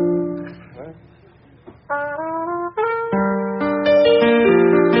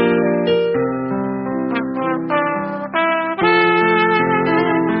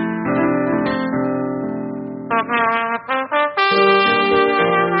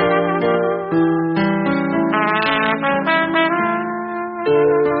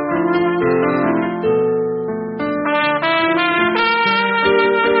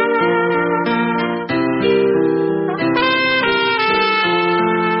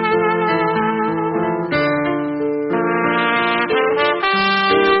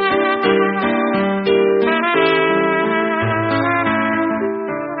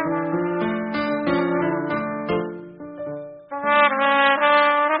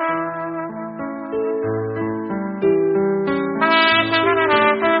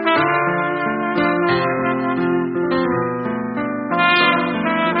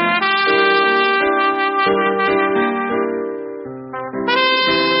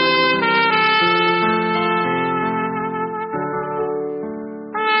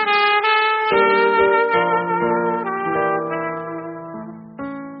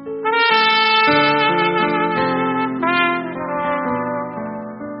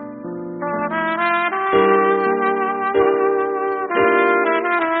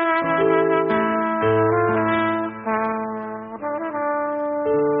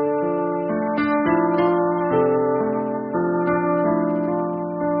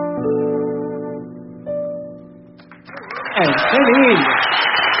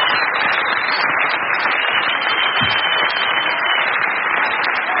 mundo.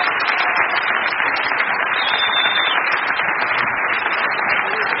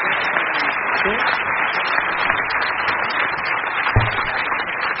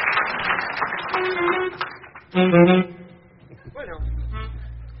 Bueno,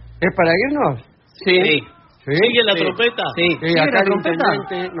 ¿es para irnos? Sí. ¿Sigue la trompeta? Sí, ¿Sigue acá la el trompeta?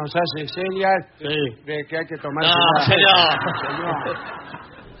 intendente nos hace señas de que hay que tomar. No, señor.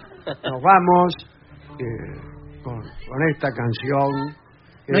 Nos vamos con esta canción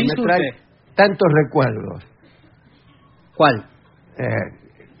que No me insulte. trae tantos recuerdos. ¿Cuál?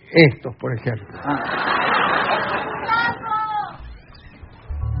 Estos, por ejemplo.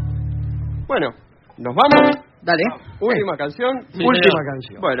 Bueno, ¿nos vamos? Dale. Última canción. Sí, última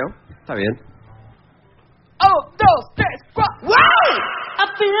canción. Bueno, está bien. 1, 2, 3, 4. ¡Wow! I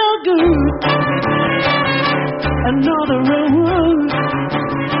feel good. Another road.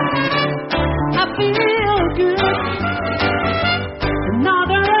 I feel good.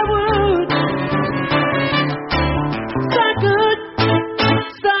 Another road. So good.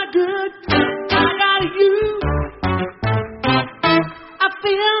 So good. I got you. I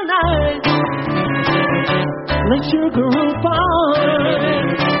feel nice. Let sugar run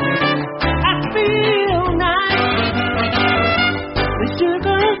fine. I feel nice. The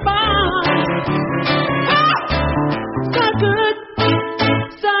sugar fine. So good,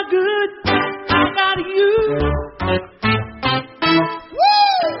 so good. I got you.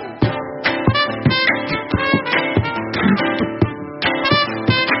 Woo!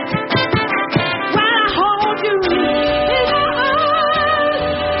 When I hold you in my arms,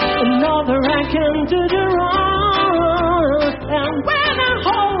 another I can do the wrong. And when I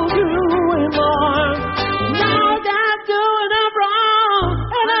hold you in my arms, now that I'm doing it wrong,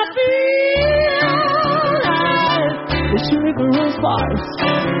 and I feel like the sugar is spice.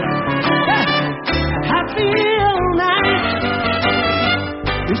 I feel like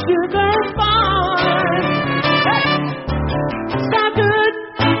the sugar is spice. So good,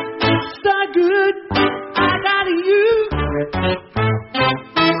 so good, I got you.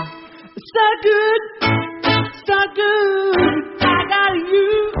 So good, so good, I got you.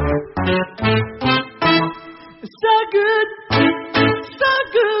 So good, so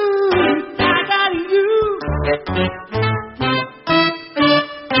good, I got you.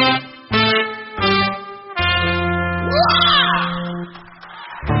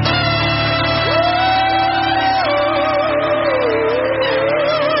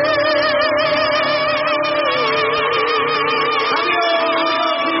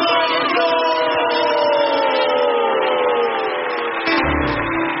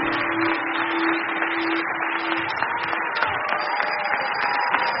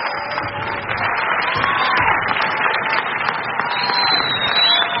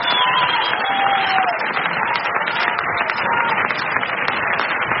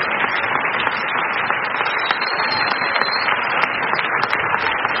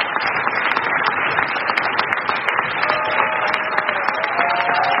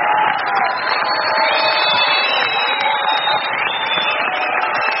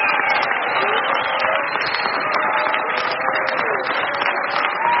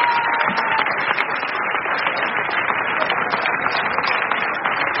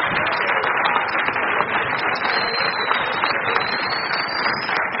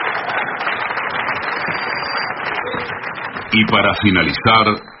 Y para finalizar,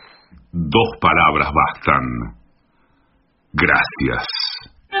 2 palabras bastan. Gracias.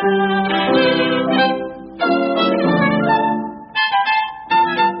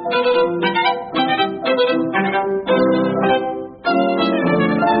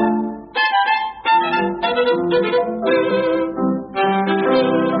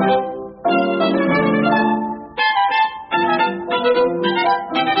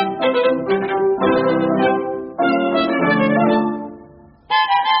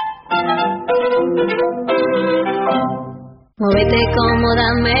 Móvete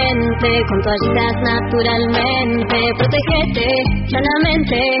cómodamente, con toallitas naturalmente. Protégete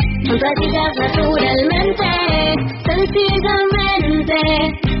sanamente, con toallitas naturalmente. Sencillamente,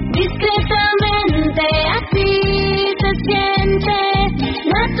 discretamente, así se siente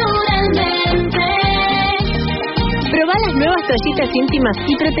naturalmente. Probá las nuevas toallitas íntimas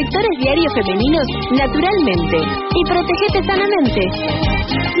y protectores diarios femeninos naturalmente. Y protégete sanamente.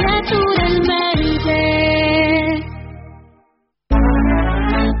 Naturalmente.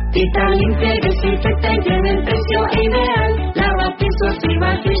 Tita limpia y desinfecta y tiene el precio ideal. Lava pisos y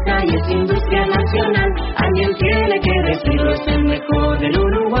vajilla y es industria nacional. Alguien tiene que decirlo, es el mejor del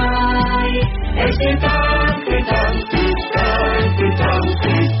Uruguay. Es Tita, Tita, Tita, Tita.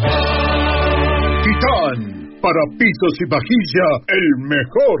 Titán, para pisos y vajilla, el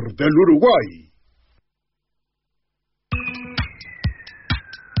mejor del Uruguay.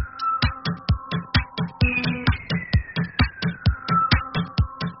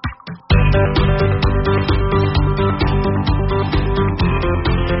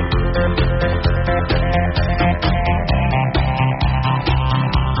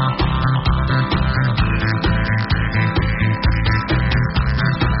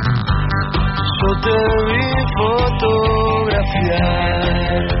 Yo te vi fotografiar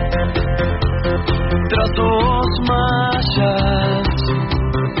tras dos mallas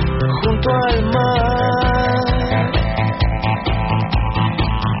junto al mar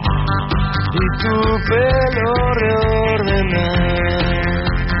y tu pelo reordenar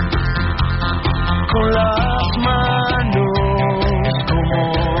con las manos como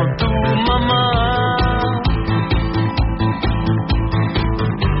tu mamá.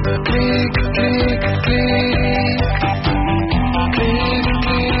 Clic, clic, clic, clic,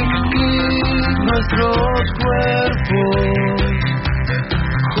 clic, clic, nuestros cuerpos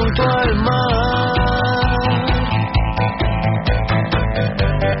junto al mar.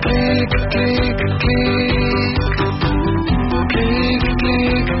 Clic, clic, clic, clic,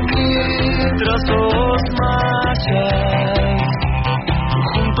 clic, clic, tras dos mallas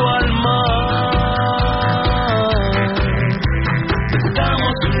junto al mar.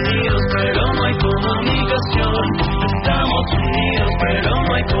 Estamos unidos pero no hay comunicación. Estamos unidos pero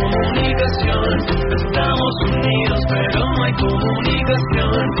no hay comunicación. Estamos unidos pero no hay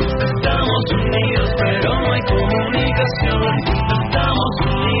comunicación. Estamos unidos pero no hay comunicación. Estamos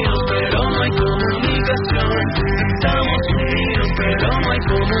unidos pero no hay comunicación. Estamos unidos pero no hay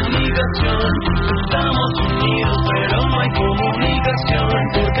comunicación. Estamos unidos pero no hay comunicación.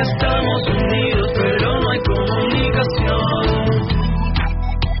 Porque estamos unidos pero no hay comunicación.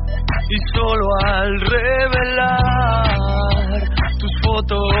 Y solo al revelar tus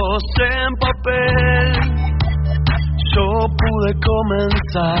fotos en papel, yo pude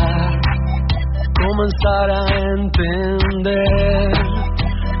comenzar a entender.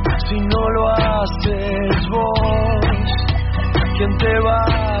 Si no lo haces vos, ¿quién te va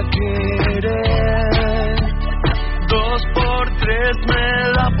a querer? 2 por 3 me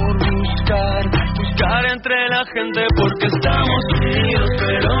da por buscar entre la gente, porque estamos unidos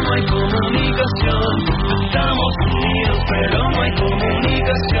pero no hay comunicación. Estamos unidos pero no hay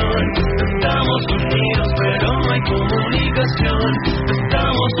comunicación. Estamos unidos pero no hay comunicación.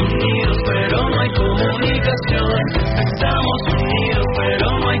 Estamos unidos pero no hay comunicación. Estamos unidos pero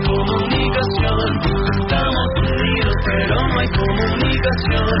no hay comunicación. Estamos unidos pero no hay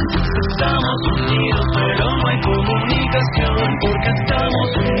comunicación. Estamos unidos pero no hay comunicación. Porque estamos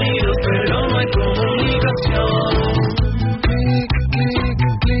unidos pero no hay comunicación. Clic, clic,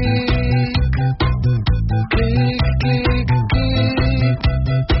 clic, clic, clic, clic,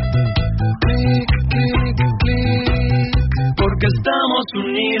 clic, clic, clic. Porque estamos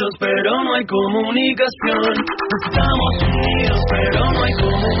unidos pero no hay comunicación. Estamos unidos pero no hay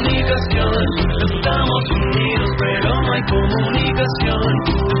comunicación. Estamos unidos pero no hay comunicación.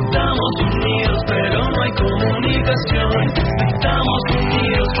 Estamos unidos pero no hay comunicación. Estamos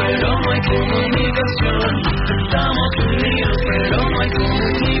unidos pero no hay comunicación. Estamos unidos pero no hay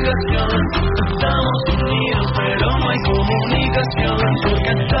comunicación. Estamos unidos pero no hay comunicación.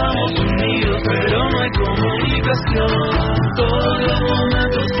 Porque estamos unidos pero no hay comunicación. Todos los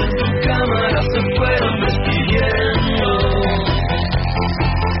momentos en tu cámara se fueron despidiendo.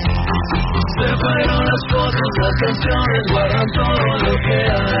 Se fueron las fotos, las canciones, guardan todo lo que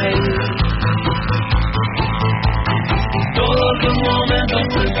hay. Todos los momentos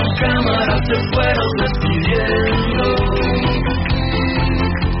en tu cámara se fueron despidiendo.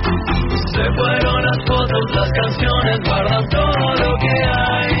 Se fueron las fotos, las canciones, guardan todo lo que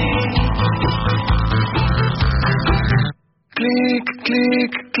hay. Clic,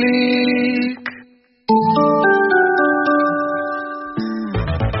 clic, clic.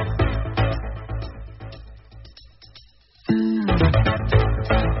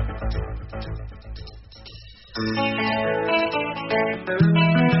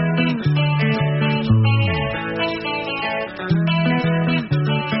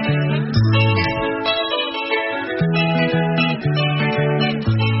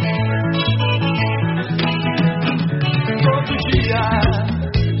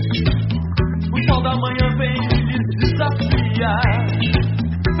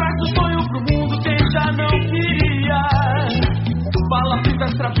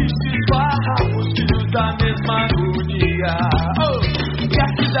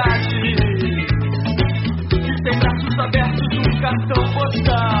 cartão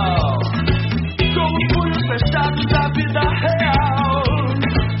postal, com os punhos fechados da vida real.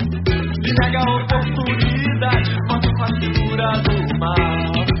 Me nega a oportunidade, mostra a fatura do mal.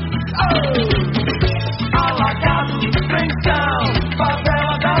 Alagados, Frentão,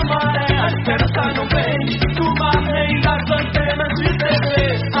 favela da Maré, a esperança não vem do mar nem das antenas de TV.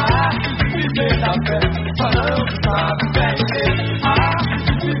 A arte de viver da fé, só não sabe vender. A arte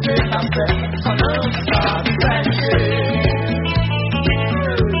de viver da fé, só não sabe vender.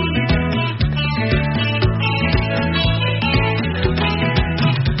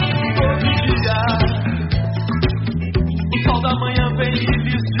 O sol da manhã vem e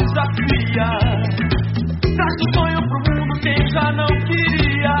lhes desafia. Traz um sonho pro mundo quem já não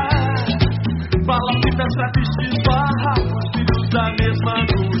queria. Balafitas, travestis, barracos, filhos da mesma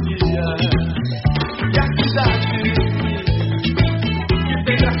agonia. E a cidade que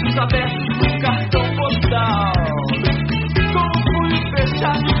tem braços abertos no cartão postal, com os punhos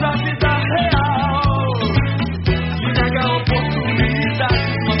fechados da vida real. Me nega a oportunidade,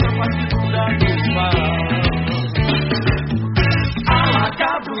 mostra a partitura do mal.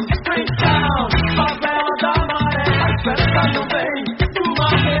 Alagados, Frentão, favela da Maré, a esperança não vem do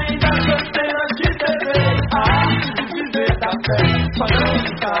mar nem das antenas de TV. A arte de viver da fé, só não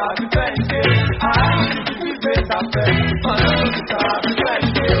sabe vender. A arte de viver da fé, só não sabe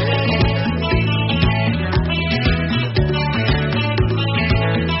vender.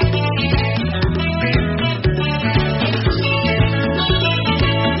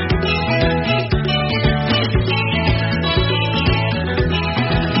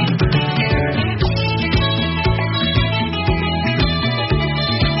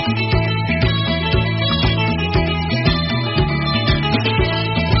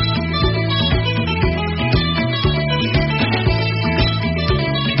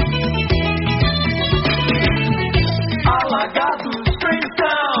 Alagados,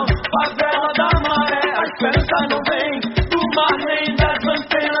 Frentão, favela da Maré, a esperança não vem do mar nem das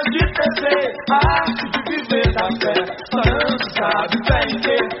antenas de TV. A arte de viver da fé, só não sabe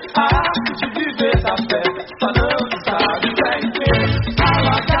vender. A arte de viver da fé, só não sabe vender.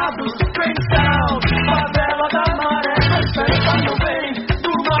 Alagados, Frentão, favela da Maré, a esperança não vem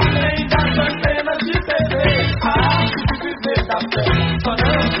do mar nem das antenas de TV. A arte de viver da fé, só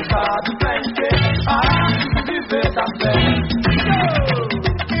não sabe vender. A arte de viver da fé.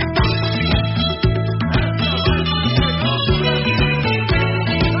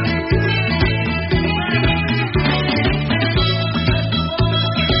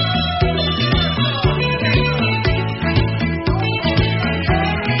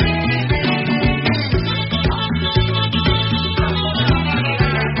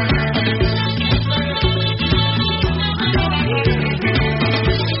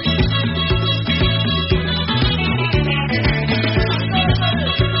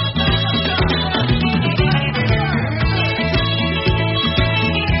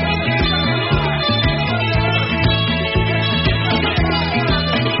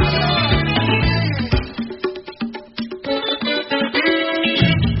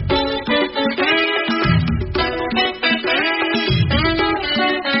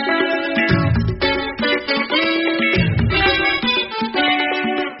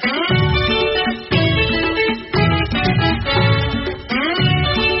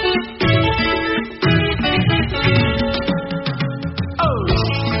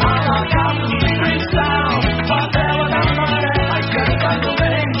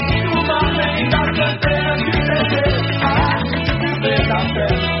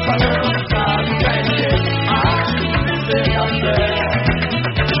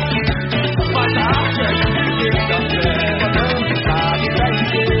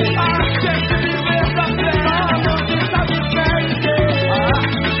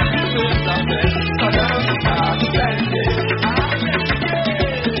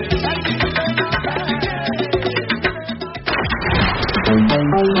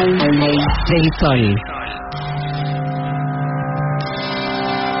 Del Sol.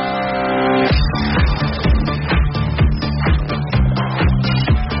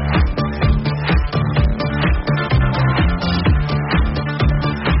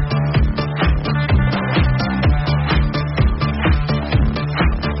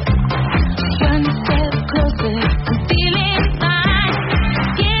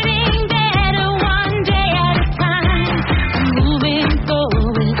 Moving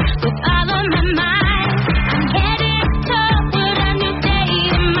forward with all of my mind.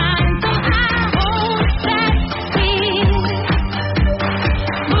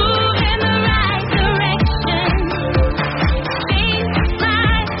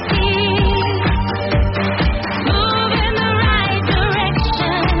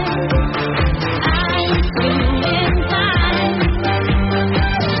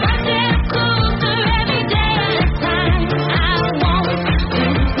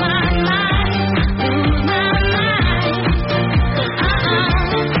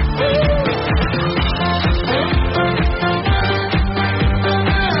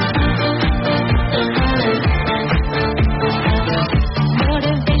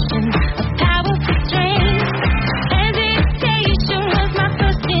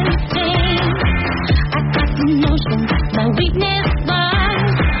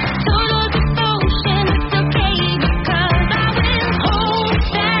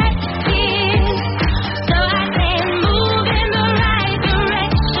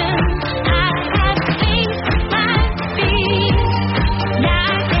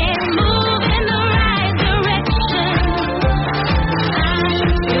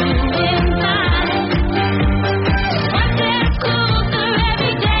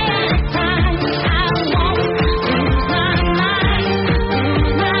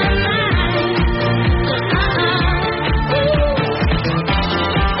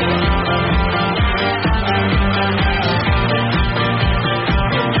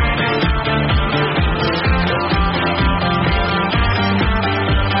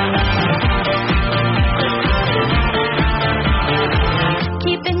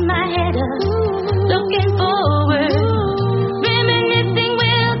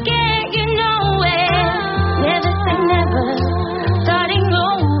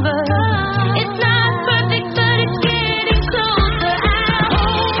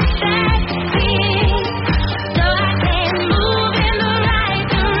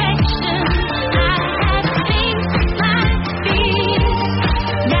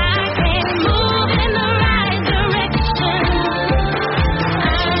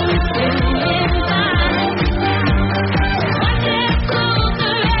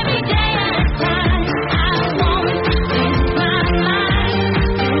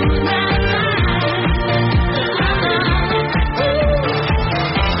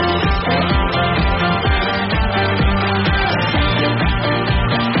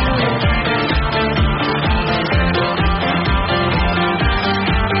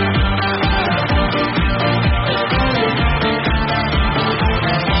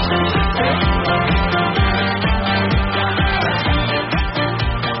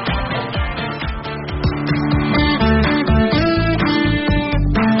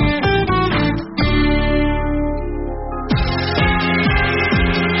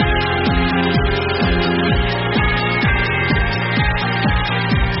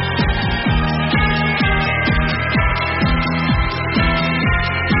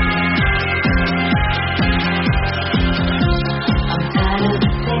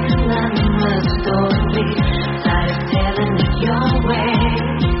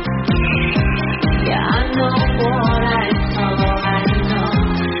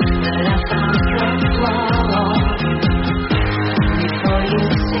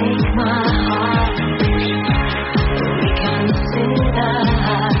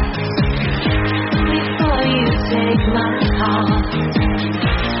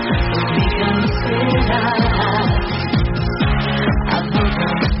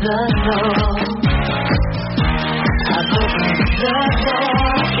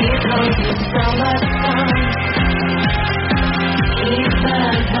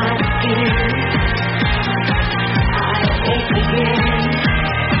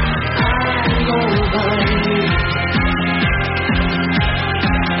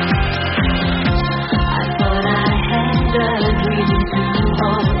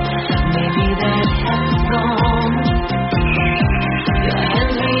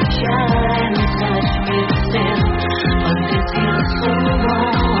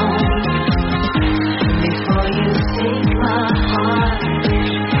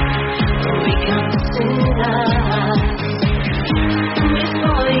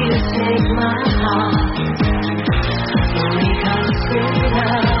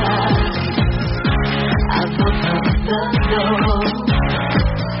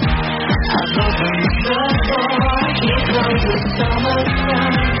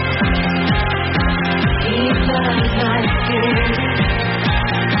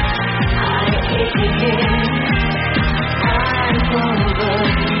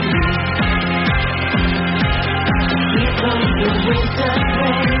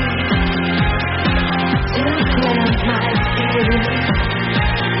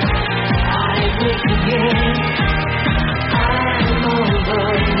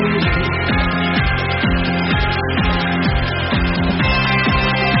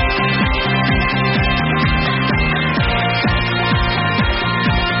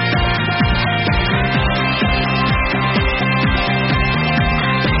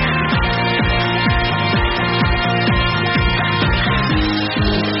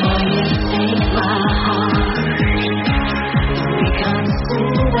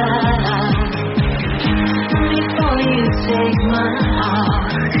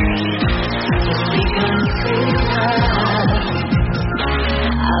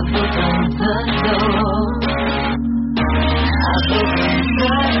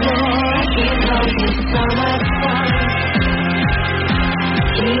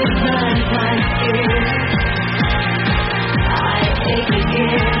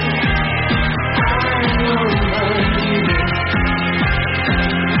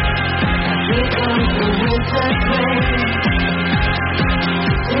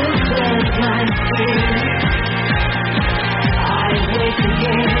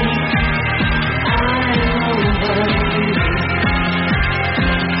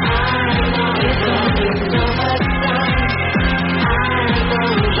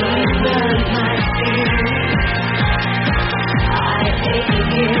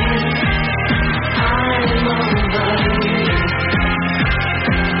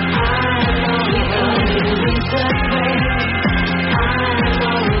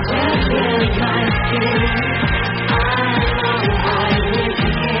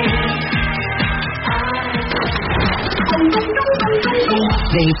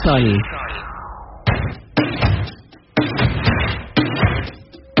 Del Sol.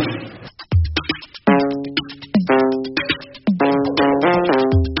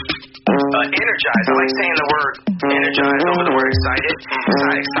 Energized. I like saying the word energized over the word excited. It's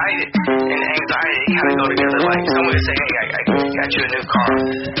not excited and anxiety kind of go together. Like someone would say, hey, I got you a new car.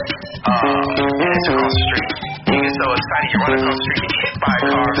 And it's across the street. You get so excited you run across the street, you get hit by a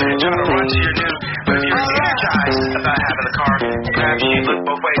car, and you're trying to run to your new. But if you're energized about having the car, perhaps you look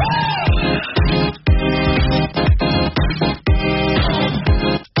both ways.